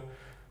 So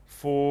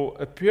for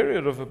a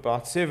period of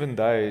about 7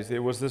 days,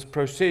 there was this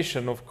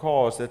procession of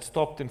cars that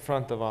stopped in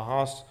front of our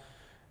house,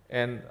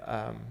 and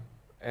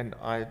and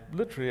I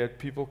literally had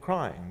people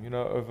crying,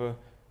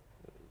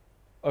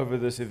 over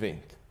this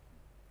event.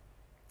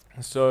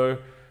 So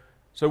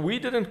we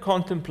didn't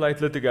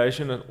contemplate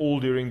litigation at all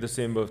during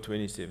December of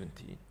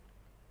 2017.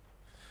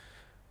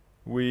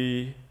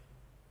 We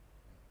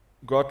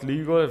got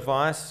legal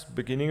advice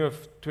beginning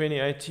of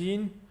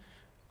 2018.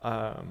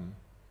 I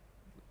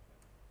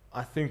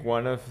think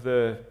one of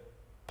the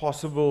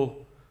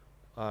possible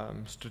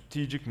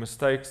strategic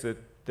mistakes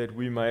that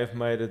we may have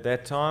made at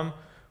that time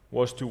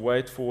was to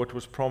wait for what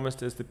was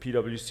promised as the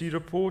PwC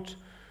report,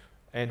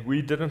 and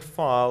we didn't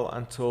file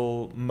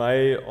until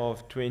May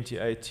of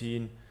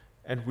 2018,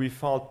 and we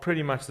filed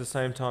pretty much the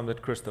same time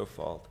that Christo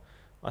filed.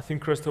 I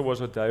think Christo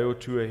was a day or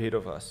two ahead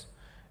of us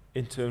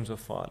in terms of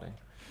filing.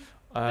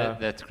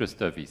 That's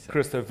Christo Visa.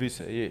 Christo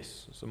Visa,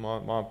 yes. So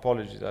my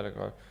apologies, Alec.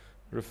 I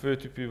refer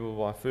to people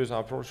by first.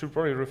 I should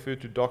probably refer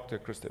to Dr.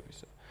 Christo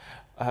Visa.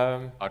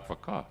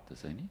 Advocate,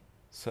 isn't he?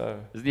 So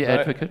Is he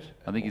advocate?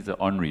 I think he's an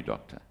honorary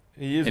doctor.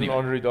 he is Anyway. an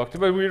honorary doctor,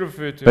 but we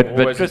refer to him But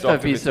always as Christo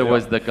Dr. Visa Visa.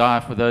 was the guy,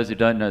 for those who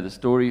don't know the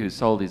story, who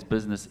sold his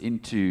business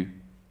into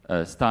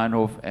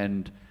Steinhoff,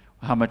 and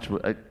how much,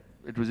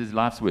 it was his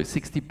life's work,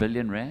 60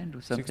 billion rand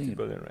or something? 60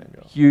 billion rand,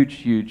 yeah. Huge,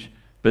 huge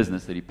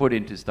business that he put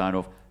into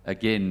Steinhoff,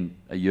 again,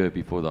 a year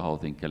before the whole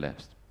thing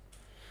collapsed.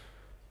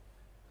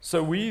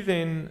 So we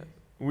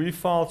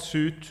filed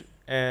suit,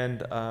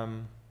 and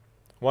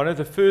one of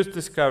the first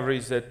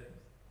discoveries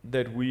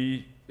that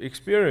we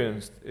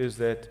experienced is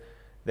that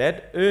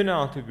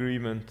earn-out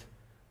agreement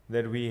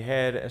that we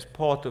had as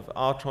part of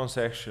our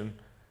transaction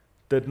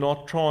did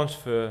not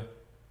transfer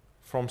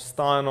from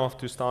Steinhoff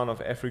to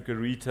Steinhoff Africa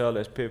Retail,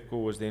 as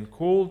Pepco was then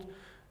called,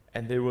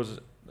 and there was,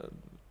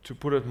 to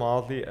put it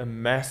mildly, a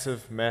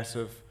massive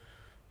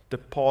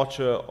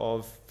departure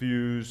of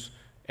views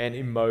and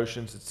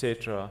emotions,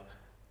 etc.,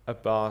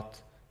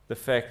 about the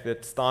fact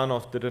that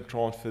Steinhoff didn't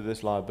transfer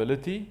this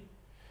liability,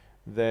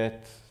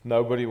 that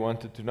nobody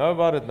wanted to know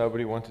about it,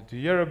 nobody wanted to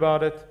hear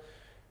about it.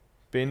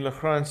 Ben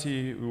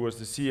Legrandsie, who was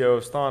the CEO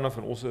of Steinhoff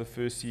and also the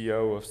first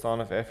CEO of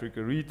Steinhoff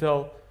Africa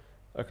Retail,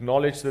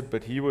 acknowledged it,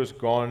 but he was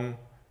gone,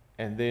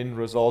 and then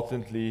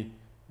resultantly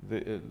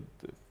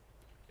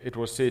it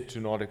was said to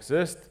not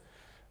exist.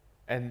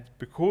 And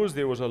because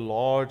there was a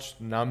large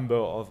number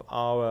of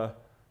our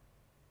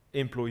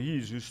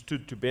employees who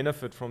stood to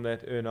benefit from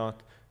that earnout,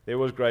 there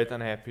was great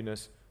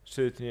unhappiness,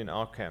 certainly in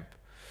our camp.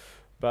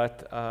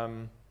 But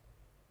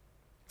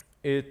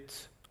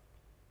it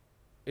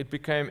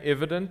became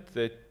evident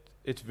that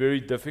it's very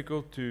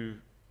difficult to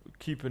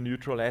keep a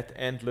neutral hat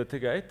and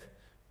litigate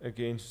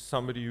against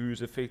somebody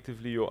who's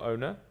effectively your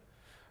owner.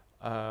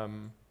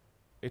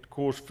 It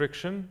caused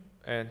friction,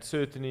 and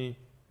certainly,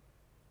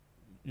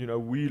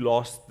 we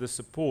lost the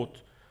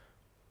support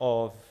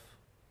of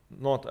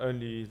not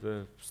only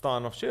the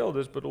Steinhoff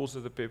shareholders, but also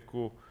the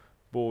Pepco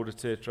board,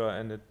 etc.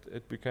 And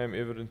it became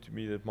evident to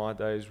me that my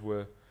days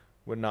were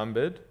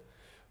numbered.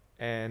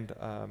 And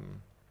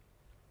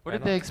What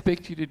did they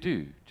expect you to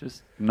do?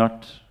 Just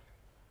not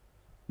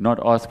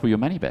ask for your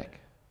money back?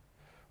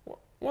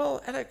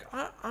 Well, Alec,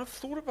 I've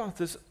thought about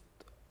this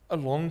a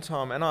long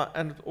time,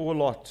 or a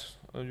lot.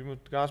 You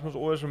guys must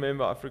always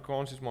remember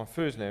Afrikaans is my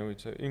first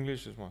language, so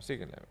English is my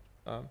second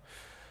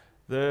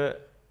language.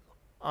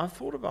 I've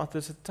thought about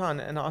this a ton,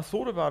 and I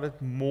thought about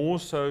it more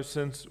so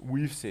since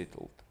we've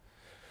settled.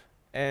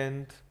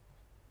 And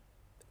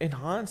in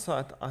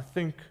hindsight, I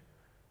think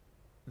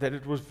that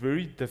it was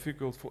very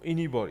difficult for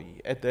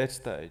anybody at that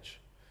stage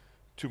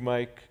to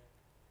make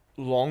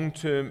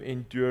long-term,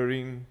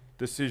 enduring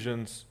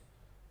decisions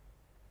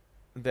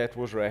that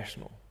was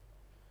rational.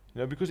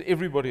 Because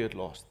everybody had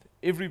lost.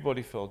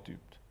 Everybody felt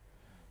duped.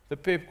 The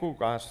Pepco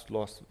guys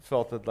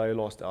felt that they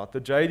lost out.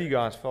 The JD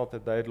guys felt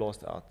that they had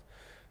lost out.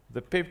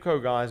 The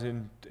Pepco guys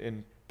in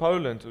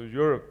Poland or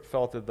Europe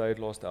felt that they had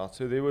lost out.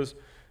 So there was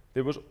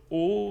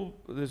all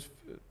this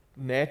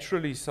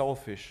naturally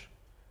selfish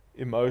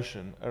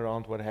emotion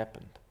around what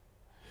happened.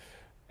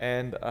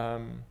 And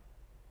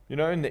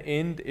in the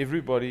end,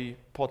 everybody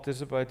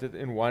participated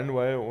in one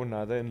way or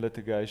another in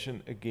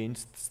litigation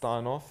against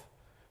Steinhoff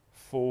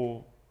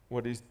for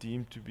what is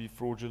deemed to be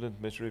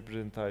fraudulent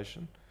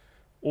misrepresentation.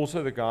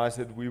 Also the guys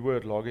that we were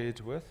at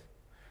loggerheads with.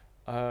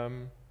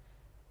 And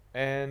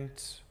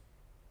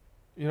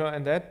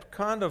that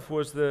kind of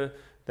was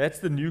that's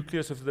the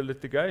nucleus of the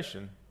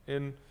litigation.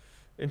 In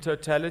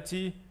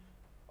totality,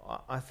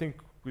 I think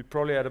we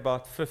probably had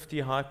about 50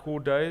 high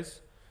court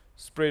days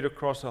spread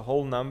across a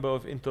whole number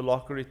of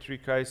interlocutory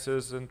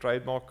cases and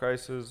trademark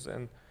cases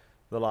and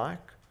the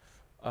like.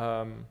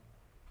 And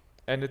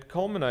it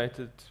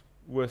culminated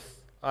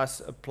with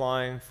us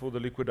applying for the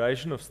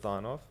liquidation of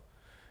Steinhoff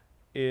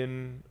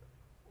in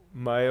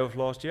May of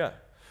last year.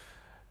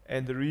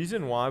 And the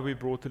reason why we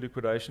brought the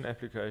liquidation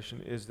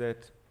application is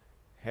that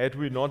had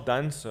we not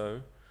done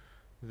so,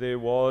 there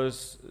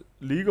was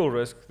legal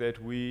risk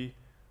that we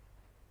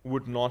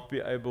would not be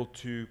able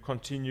to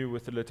continue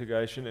with the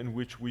litigation in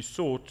which we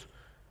sought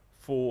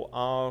for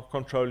our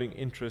controlling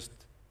interest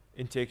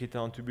in Tekkie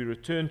Town to be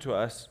returned to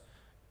us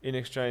in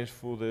exchange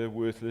for the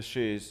worthless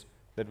shares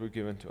that were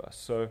given to us.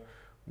 So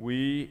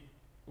we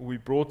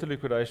brought the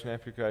liquidation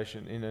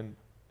application in an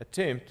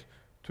attempt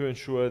to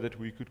ensure that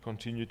we could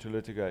continue to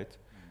litigate.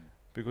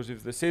 Because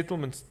if the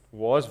settlement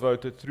was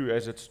voted through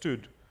as it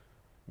stood,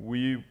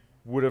 we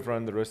would have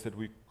run the risk that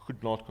we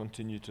could not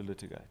continue to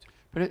litigate.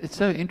 But it's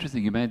so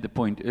interesting, you made the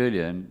point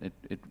earlier, and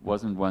it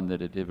wasn't one that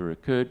had ever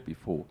occurred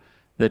before,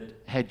 that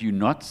had you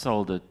not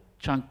sold a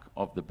chunk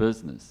of the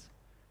business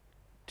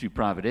to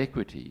private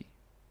equity,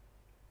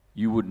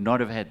 you would not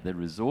have had the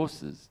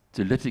resources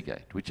to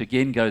litigate, which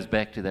again goes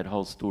back to that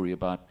whole story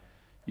about,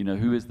 you know,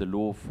 who is the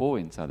law for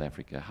in South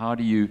Africa? How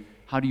do you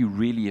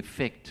really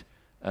affect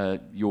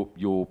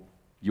your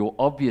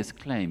obvious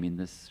claim in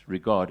this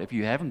regard if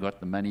you haven't got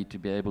the money to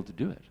be able to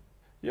do it?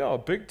 Yeah,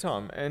 big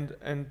time.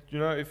 And you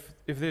know,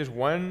 if there's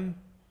one,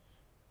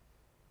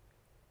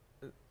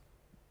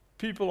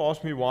 people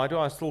ask me, why do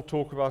I still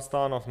talk about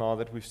Steinhoff now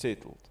that we've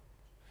settled?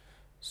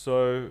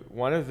 So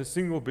one of the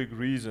single big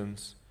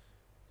reasons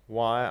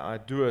why I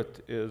do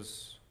it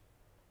is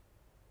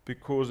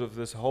because of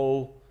this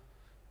whole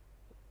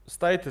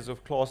status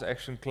of class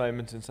action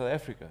claimants in South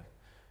Africa.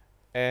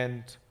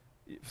 And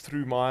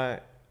through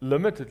my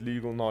limited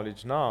legal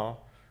knowledge now,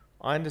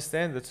 I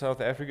understand that South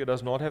Africa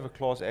does not have a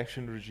class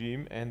action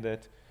regime, and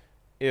that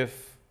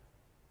if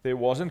there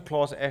wasn't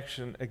class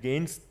action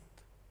against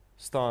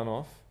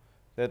Steinhoff,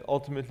 that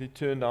ultimately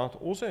turned out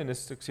also in a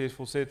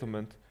successful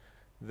settlement,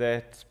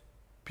 that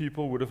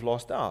people would have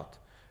lost out.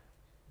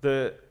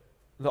 The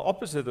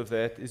opposite of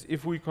that is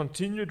if we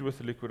continued with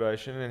the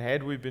liquidation, and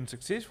had we been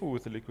successful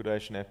with the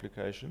liquidation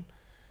application,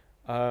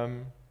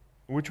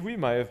 which we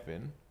may have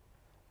been,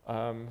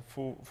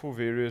 for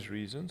various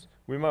reasons.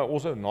 We might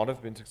also not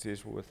have been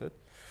successful with it.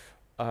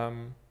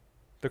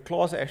 The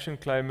class action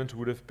claimants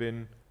would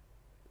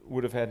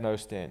have had no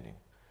standing,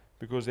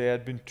 because there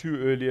had been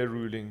 2 earlier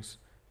rulings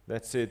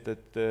that said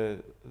that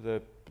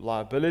the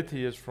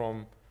liability is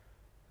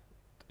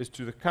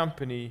to the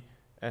company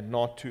and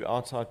not to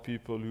outside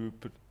people who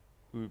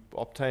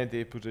obtained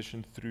their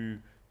position through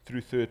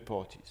third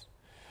parties.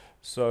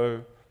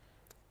 So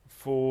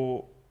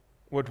for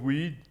what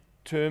we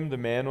term the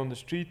man on the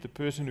street, the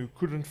person who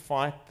couldn't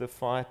fight the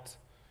fight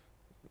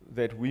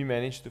that we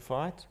managed to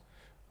fight,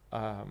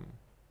 there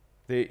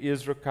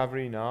is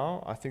recovery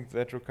now. I think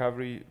that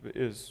recovery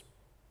is,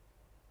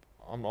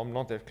 I'm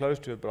not that close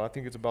to it, but I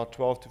think it's about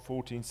 12 to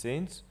 14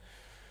 cents.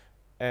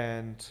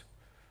 And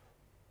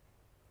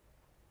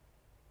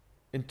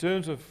in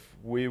terms of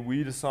where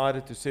we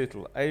decided to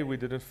settle, A, we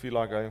didn't feel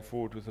like going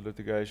forward with the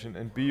litigation,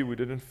 and B, we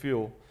didn't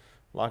feel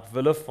like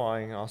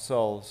vilifying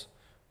ourselves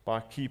by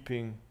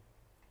keeping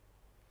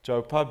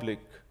Joe Public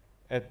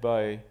at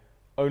bay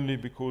only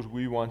because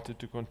we wanted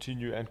to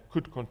continue and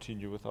could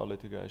continue with our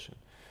litigation.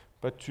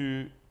 But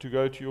to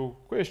go to your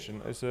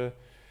question,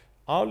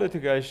 our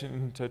litigation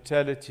in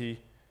totality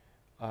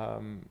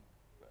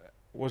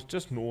was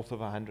just north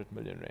of 100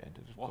 million rand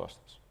it cost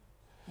us.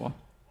 What?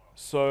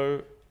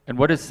 So, and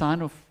what is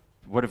Steinhoff,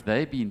 what have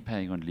they been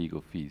paying on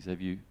legal fees? Have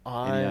you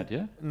any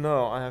idea?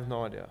 No, I have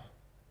no idea.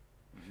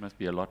 It must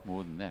be a lot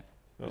more than that,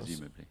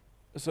 presumably.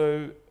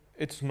 So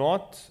it's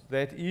not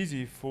that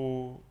easy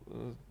for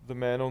the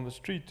man on the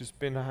street to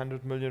spend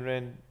 100 million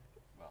rand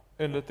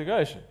in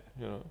litigation,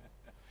 you know.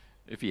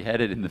 If he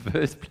had it in the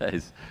first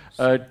place.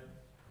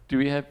 Do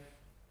we have,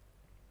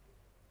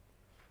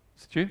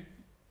 Stu,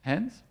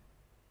 hands?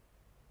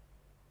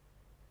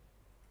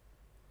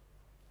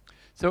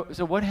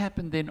 So what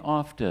happened then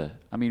after?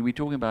 I mean, we're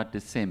talking about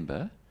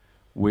December,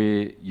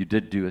 where you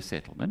did do a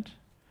settlement.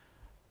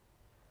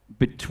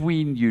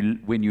 Between you,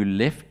 when you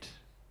left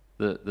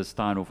the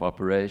Steinhoff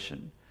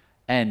operation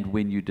and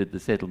when you did the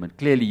settlement,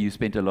 clearly you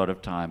spent a lot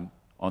of time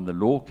on the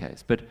law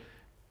case. But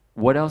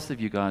what else have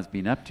you guys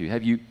been up to?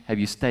 Have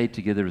you stayed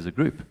together as a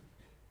group?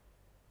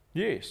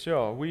 Yes,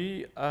 sure.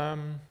 We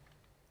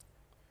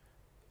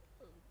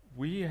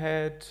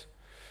had,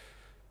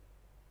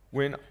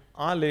 when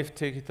I left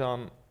Tekkie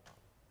Town,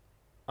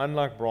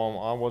 unlike Braam,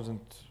 I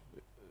wasn't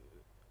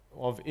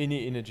of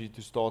any energy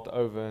to start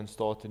over and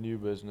start a new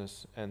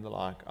business and the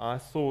like. I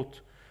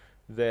thought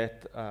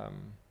that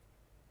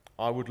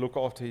I would look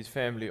after his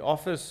family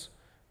office,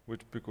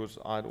 which, because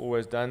I'd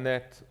always done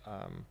that,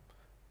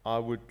 I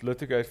would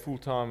litigate full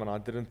time, and I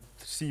didn't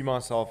see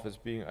myself as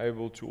being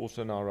able to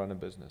also now run a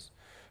business.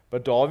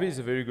 But Davy is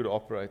a very good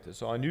operator,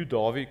 so I knew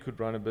Davy could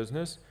run a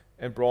business,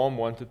 and Braam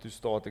wanted to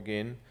start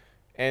again.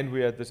 And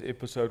we had this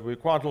episode where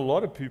quite a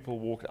lot of people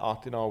walked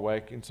out in our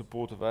wake in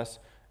support of us,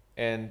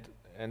 and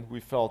we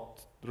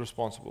felt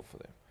responsible for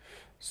them.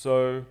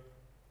 So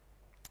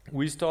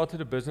we started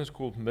a business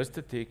called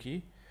Mr.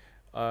 Tekkie,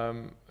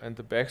 and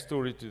the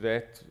backstory to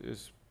that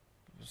is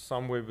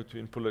somewhere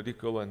between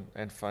political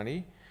and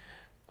funny.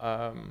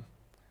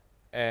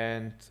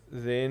 And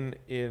then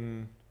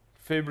in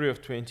February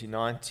of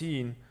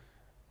 2019,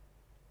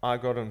 I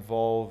got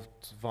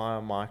involved via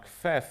Mike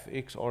Pfaff,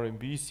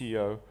 ex-RMB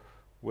CEO,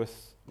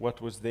 with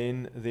what was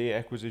then their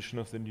acquisition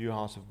of the new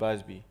House of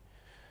Busby.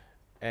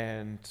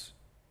 And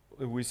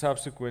we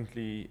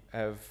subsequently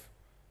have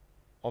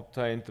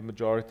obtained the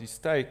majority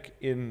stake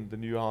in the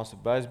new House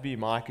of Busby.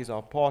 Mike is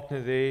our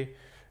partner there,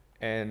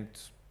 And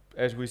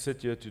as we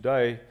sit here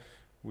today,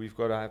 we've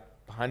got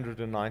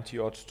 190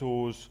 odd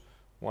stores,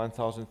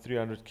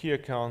 1,300 key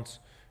accounts,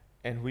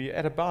 and we're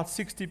at about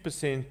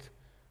 60%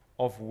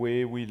 of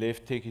where we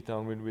left Tekkie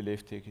Town when we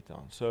left Tekkie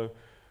Town. So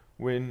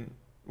when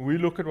we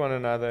look at one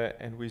another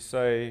and we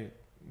say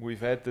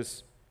we've had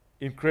this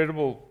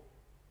incredible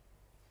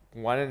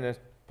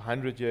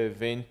 100-year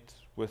event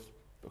with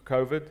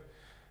COVID,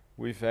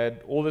 we've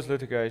had all this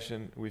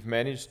litigation, we've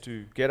managed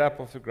to get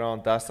up off the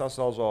ground, dust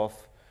ourselves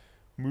off,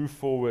 move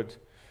forward,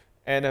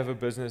 and have a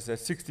business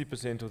that's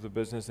 60% of the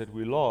business that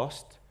we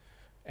lost.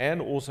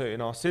 And also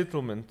in our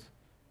settlement,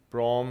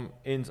 Braam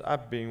ends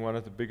up being one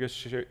of the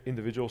biggest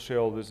individual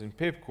shareholders in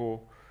Pepkor.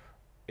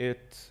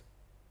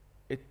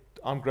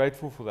 I'm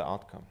grateful for the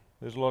outcome.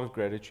 There's a lot of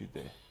gratitude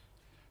there.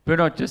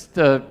 Bernard, just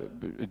to,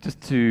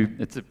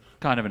 it's a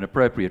kind of an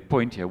appropriate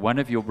point here. One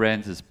of your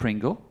brands is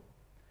Pringle.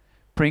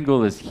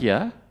 Pringle is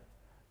here.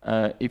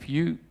 If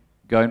you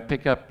go and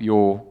pick up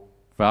your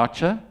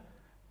voucher,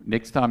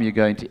 next time you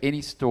go into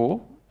any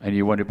store and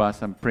you want to buy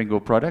some Pringle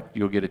product,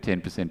 you'll get a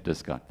 10%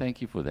 discount.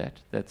 Thank you for that.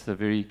 That's a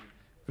very,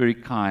 very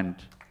kind,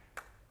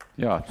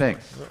 yeah,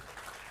 thanks.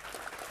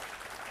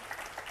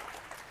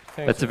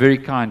 That's a very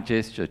kind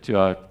gesture to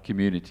our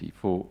community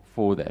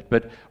for that.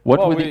 But what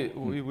well,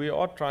 would we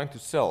are trying to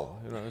sell,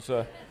 you know,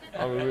 so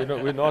I mean,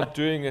 we're not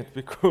doing it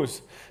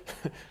because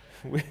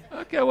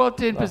okay, well,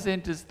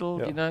 10% is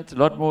still, you know, it's a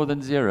lot more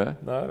than zero.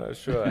 No,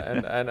 sure.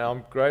 and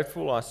I'm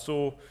grateful. I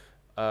saw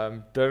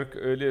Dirk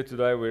earlier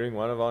today wearing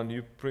one of our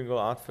new Pringle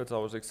outfits. I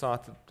was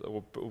excited,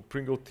 or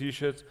Pringle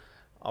t-shirts.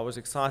 I was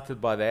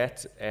excited by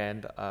that,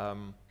 and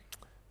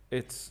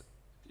it's,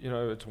 you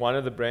know, it's one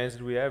of the brands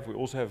that we have. We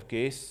also have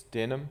Guess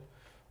denim.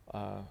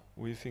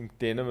 We think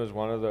denim is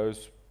one of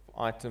those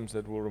items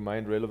that will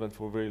remain relevant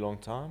for a very long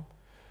time.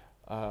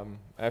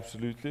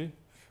 Absolutely.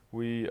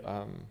 We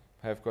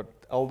have got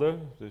Aldo,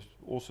 there's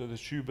also the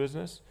shoe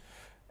business,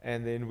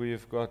 and then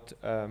we've got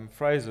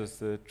Fraser's,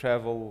 the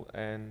travel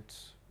and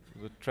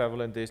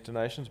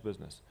destinations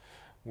business,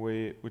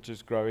 which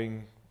is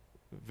growing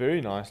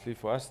very nicely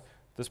for us,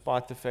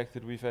 despite the fact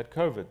that we've had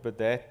COVID. But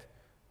that,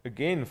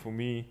 again, for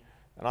me,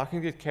 and I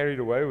can get carried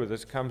away with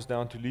this, comes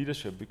down to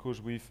leadership,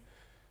 because we've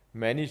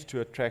managed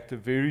to attract a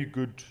very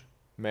good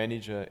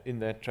manager in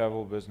that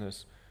travel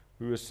business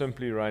who is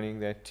simply running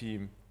that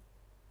team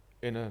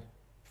in a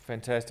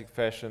fantastic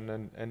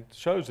fashion, and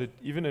shows that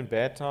even in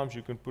bad times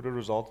you can put a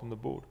result on the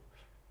board.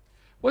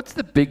 What's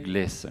the big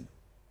lesson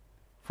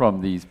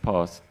from these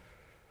past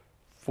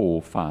 4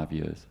 or 5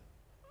 years?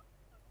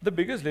 The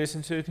biggest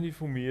lesson certainly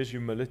for me is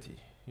humility.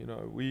 You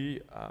know,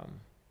 we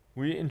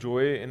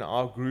enjoy in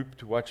our group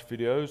to watch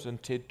videos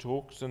and TED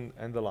Talks and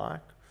the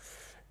like.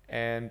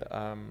 And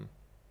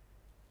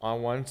I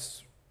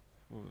once,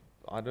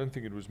 I don't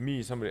think it was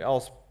me, somebody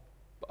else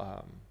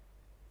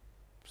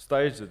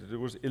staged it. It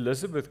was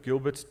Elizabeth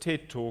Gilbert's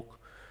TED Talk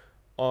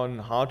on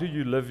how do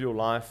you live your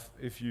life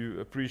if you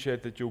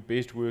appreciate that your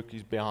best work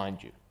is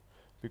behind you.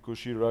 Because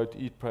she wrote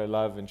Eat, Pray,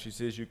 Love, and she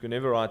says you can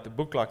never write a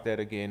book like that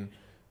again.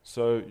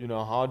 So, you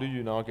know, how do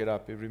you now get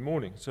up every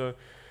morning? So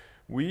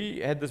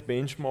we had this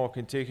benchmark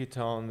in Tekkie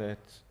Town that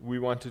we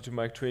wanted to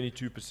make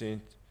 22%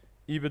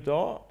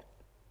 EBITDA,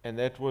 and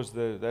that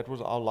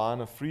was our line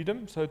of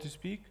freedom, so to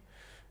speak.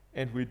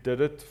 And we did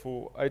it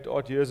for 8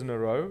 odd years in a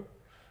row.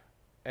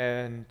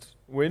 And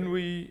when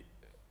we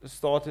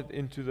started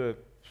into the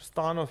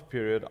Steinhoff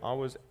period, I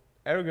was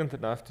arrogant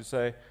enough to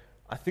say,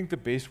 I think the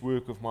best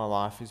work of my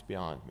life is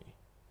behind me.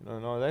 You know,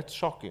 no, that's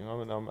shocking. I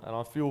mean, and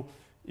I feel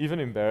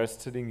even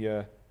embarrassed sitting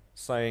here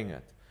saying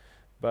it.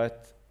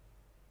 But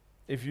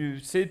if you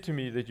said to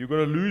me that you're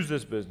going to lose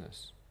this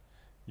business,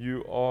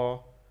 you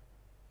are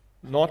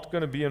not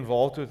going to be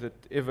involved with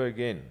it ever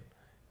again,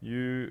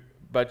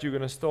 but you're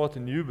going to start a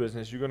new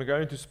business, you're going to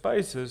go into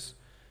spaces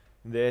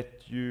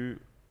that you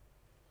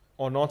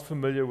are not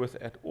familiar with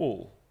at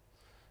all.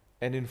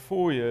 And in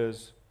 4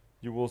 years,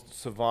 you will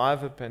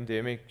survive a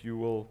pandemic, you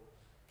will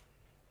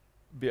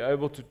be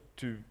able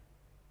to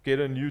get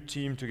a new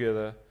team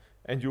together,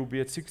 and you'll be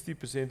at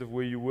 60% of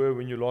where you were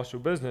when you lost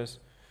your business.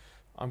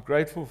 I'm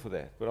grateful for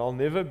that, but I'll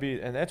never be,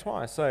 and that's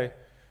why I say,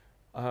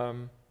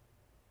 I'll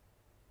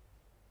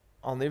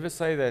never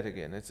say that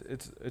again.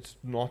 It's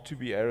not to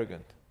be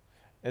arrogant,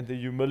 and the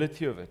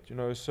humility of it, you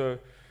know. So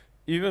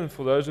even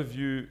for those of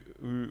you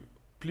who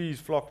please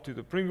flock to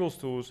the Pringle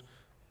stores,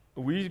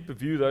 we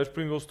view those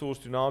Pringle stores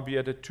to now be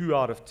at a 2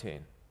 out of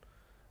 10.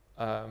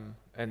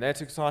 And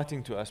that's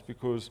exciting to us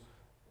because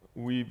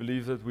we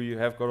believe that we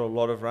have got a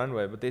lot of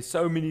runway, but there's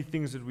so many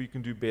things that we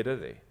can do better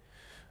there.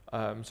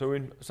 So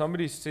when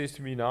somebody says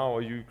to me now,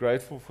 are you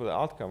grateful for the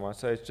outcome? I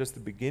say it's just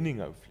the beginning,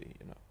 hopefully,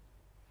 you know.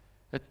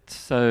 It's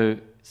so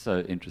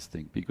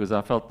interesting because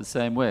I felt the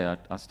same way.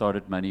 I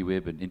started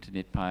MoneyWeb, an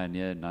internet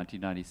pioneer, in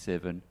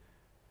 1997.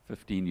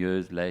 15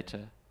 years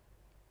later,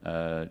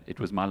 it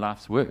was my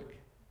life's work.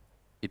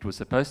 It was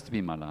supposed to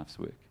be my life's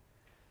work.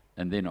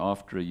 And then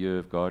after a year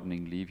of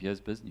gardening leave,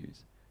 here's BizNews.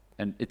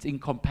 And it's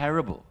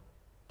incomparable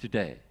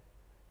today,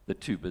 the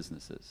two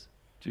businesses,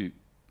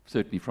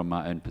 certainly from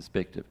my own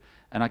perspective.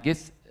 And I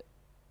guess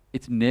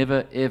it's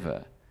never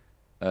ever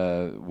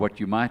what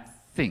you might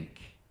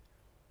think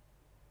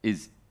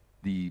is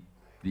the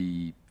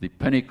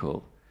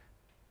pinnacle.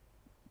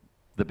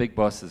 The big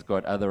boss has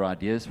got other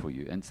ideas for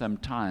you, and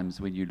sometimes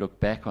when you look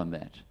back on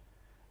that,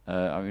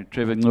 I mean,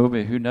 Trevor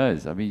Ngcobo, who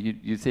knows? I mean,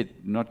 you said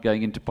not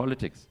going into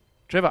politics.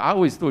 Trevor, I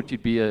always thought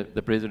you'd be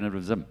the president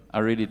of Zim. I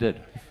really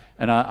did.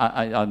 And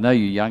I know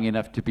you're young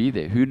enough to be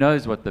there. Who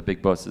knows what the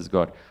big boss has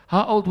got?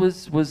 How old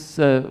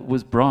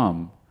was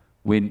Braam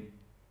when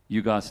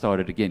you guys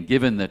started again?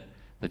 Given that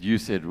you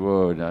said,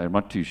 "Whoa, no, I'm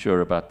not too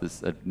sure about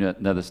this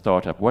another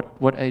startup."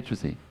 What age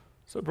was he?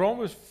 So Braam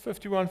was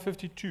 51,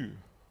 52.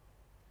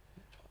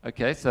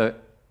 Okay, so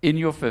in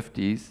your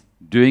 50s,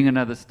 doing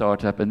another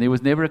startup, and there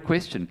was never a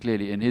question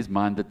clearly in his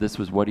mind that this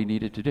was what he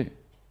needed to do.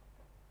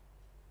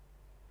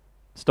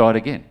 Start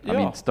again. Yeah, I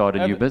mean, start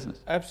a new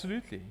business.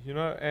 Absolutely, you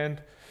know,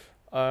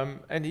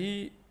 and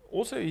he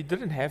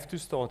didn't have to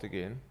start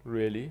again,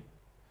 really.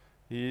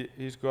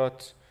 He's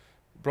got,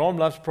 Braam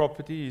loves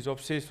property, he's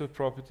obsessed with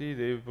property.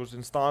 There was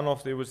in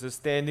Steinhoff, there was a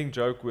standing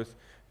joke with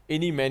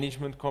any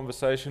management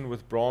conversation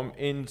with Braam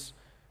ends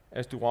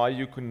as to why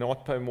you could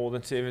not pay more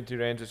than 70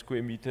 rand a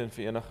square meter in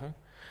vereniging.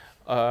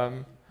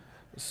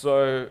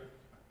 So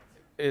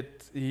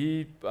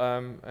he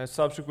has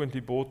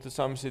subsequently bought the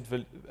Somerset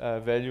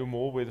Value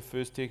Mall where the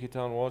first Tekkie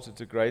Town was.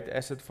 It's a great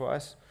asset for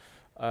us.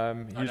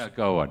 No,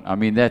 go on. I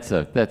mean, that's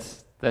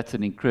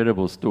an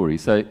incredible story.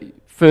 So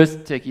first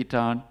Tekkie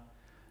Town,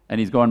 and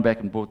he's gone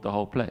back and bought the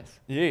whole place.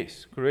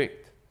 Yes,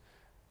 correct.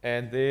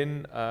 And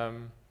then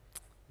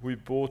we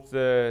bought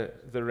the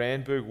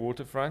Randburg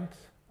waterfront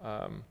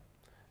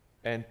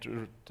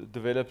and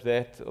developed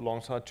that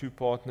alongside two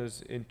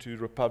partners into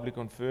Republic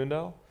on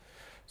Ferndale.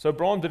 So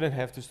Braam didn't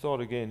have to start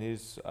again.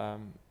 His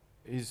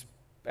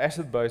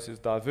asset base is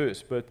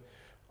diverse, but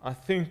I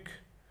think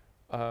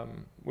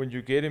when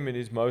you get him in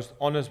his most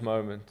honest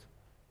moment,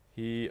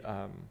 he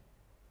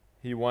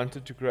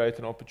wanted to create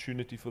an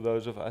opportunity for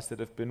those of us that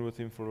have been with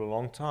him for a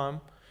long time,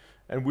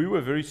 and we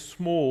were very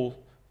small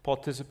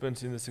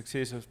participants in the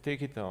success of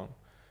Tekkie Town.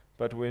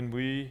 But when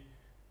we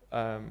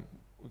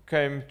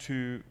came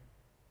to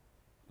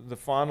the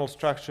final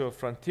structure of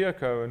Frontier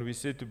Co, and we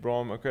said to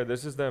Braam, okay,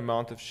 this is the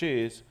amount of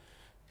shares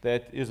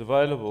that is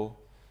available,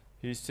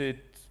 he said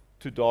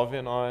to Davy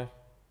and I,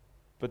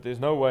 but there's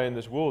no way in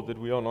this world that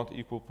we are not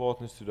equal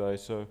partners today,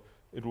 so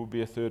it will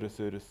be a third, a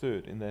third, a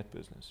third in that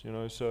business, you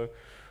know. So,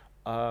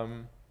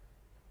 and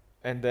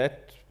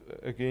that,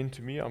 again,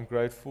 to me, I'm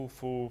grateful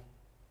for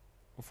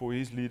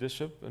his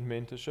leadership and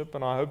mentorship,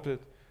 and I hope that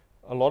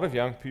a lot of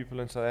young people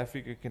in South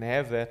Africa can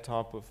have that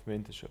type of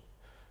mentorship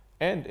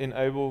and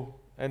enable,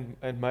 and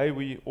may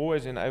we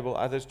always enable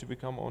others to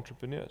become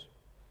entrepreneurs.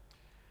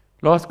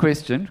 Last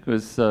question,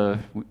 because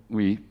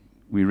we're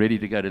ready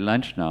to go to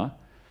lunch now.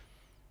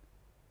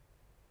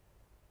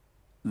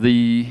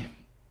 The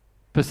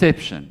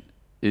perception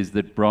is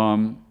that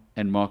Braam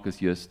and Marcus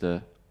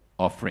Jooste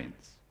are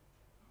friends.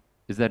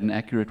 Is that an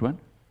accurate one?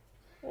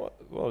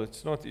 Well,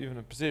 it's not even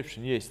a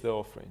perception. Yes, they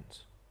are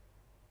friends.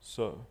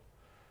 So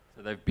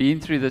they've been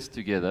through this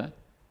together.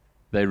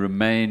 They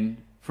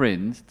remain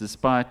friends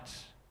despite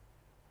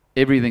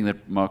everything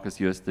that Marcus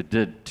Jooste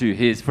did to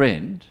his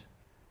friend.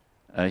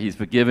 He's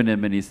forgiven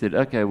him, and he said,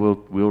 okay,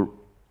 we'll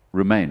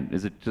remain.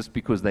 Is it just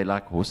because they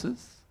like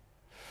horses?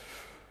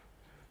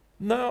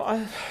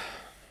 No,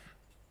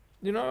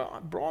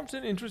 Braam's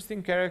an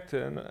interesting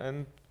character,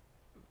 and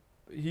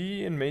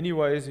he, in many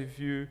ways, if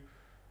you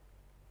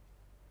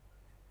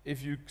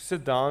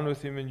sit down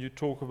with him and you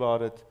talk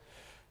about it,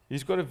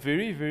 he's got a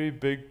very, very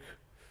big,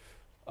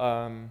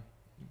 Braam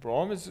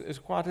is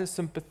quite a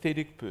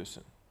sympathetic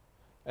person.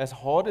 As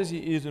hard as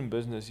he is in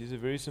business, he's a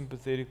very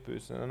sympathetic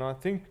person, and I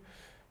think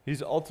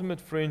his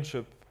ultimate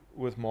friendship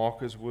with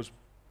Marcus was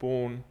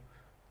born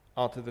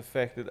out of the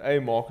fact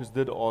that Marcus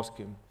did ask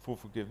him for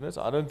forgiveness.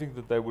 I don't think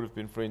that they would have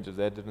been friends if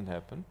that didn't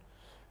happen.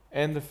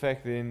 And the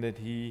fact then that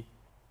he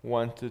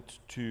wanted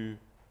to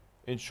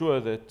ensure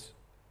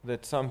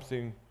that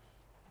something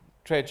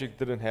tragic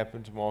didn't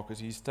happen to Marcus.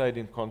 He stayed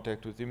in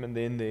contact with him, and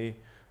then their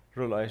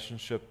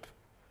relationship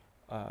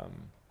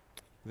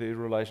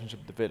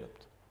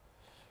developed.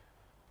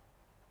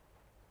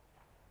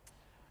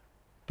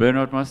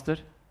 Bernard Mostert,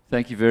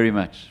 thank you very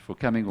much for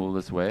coming all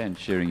this way and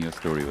sharing your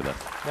story with us.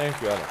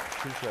 Thank you, Alec.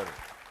 Appreciate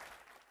it.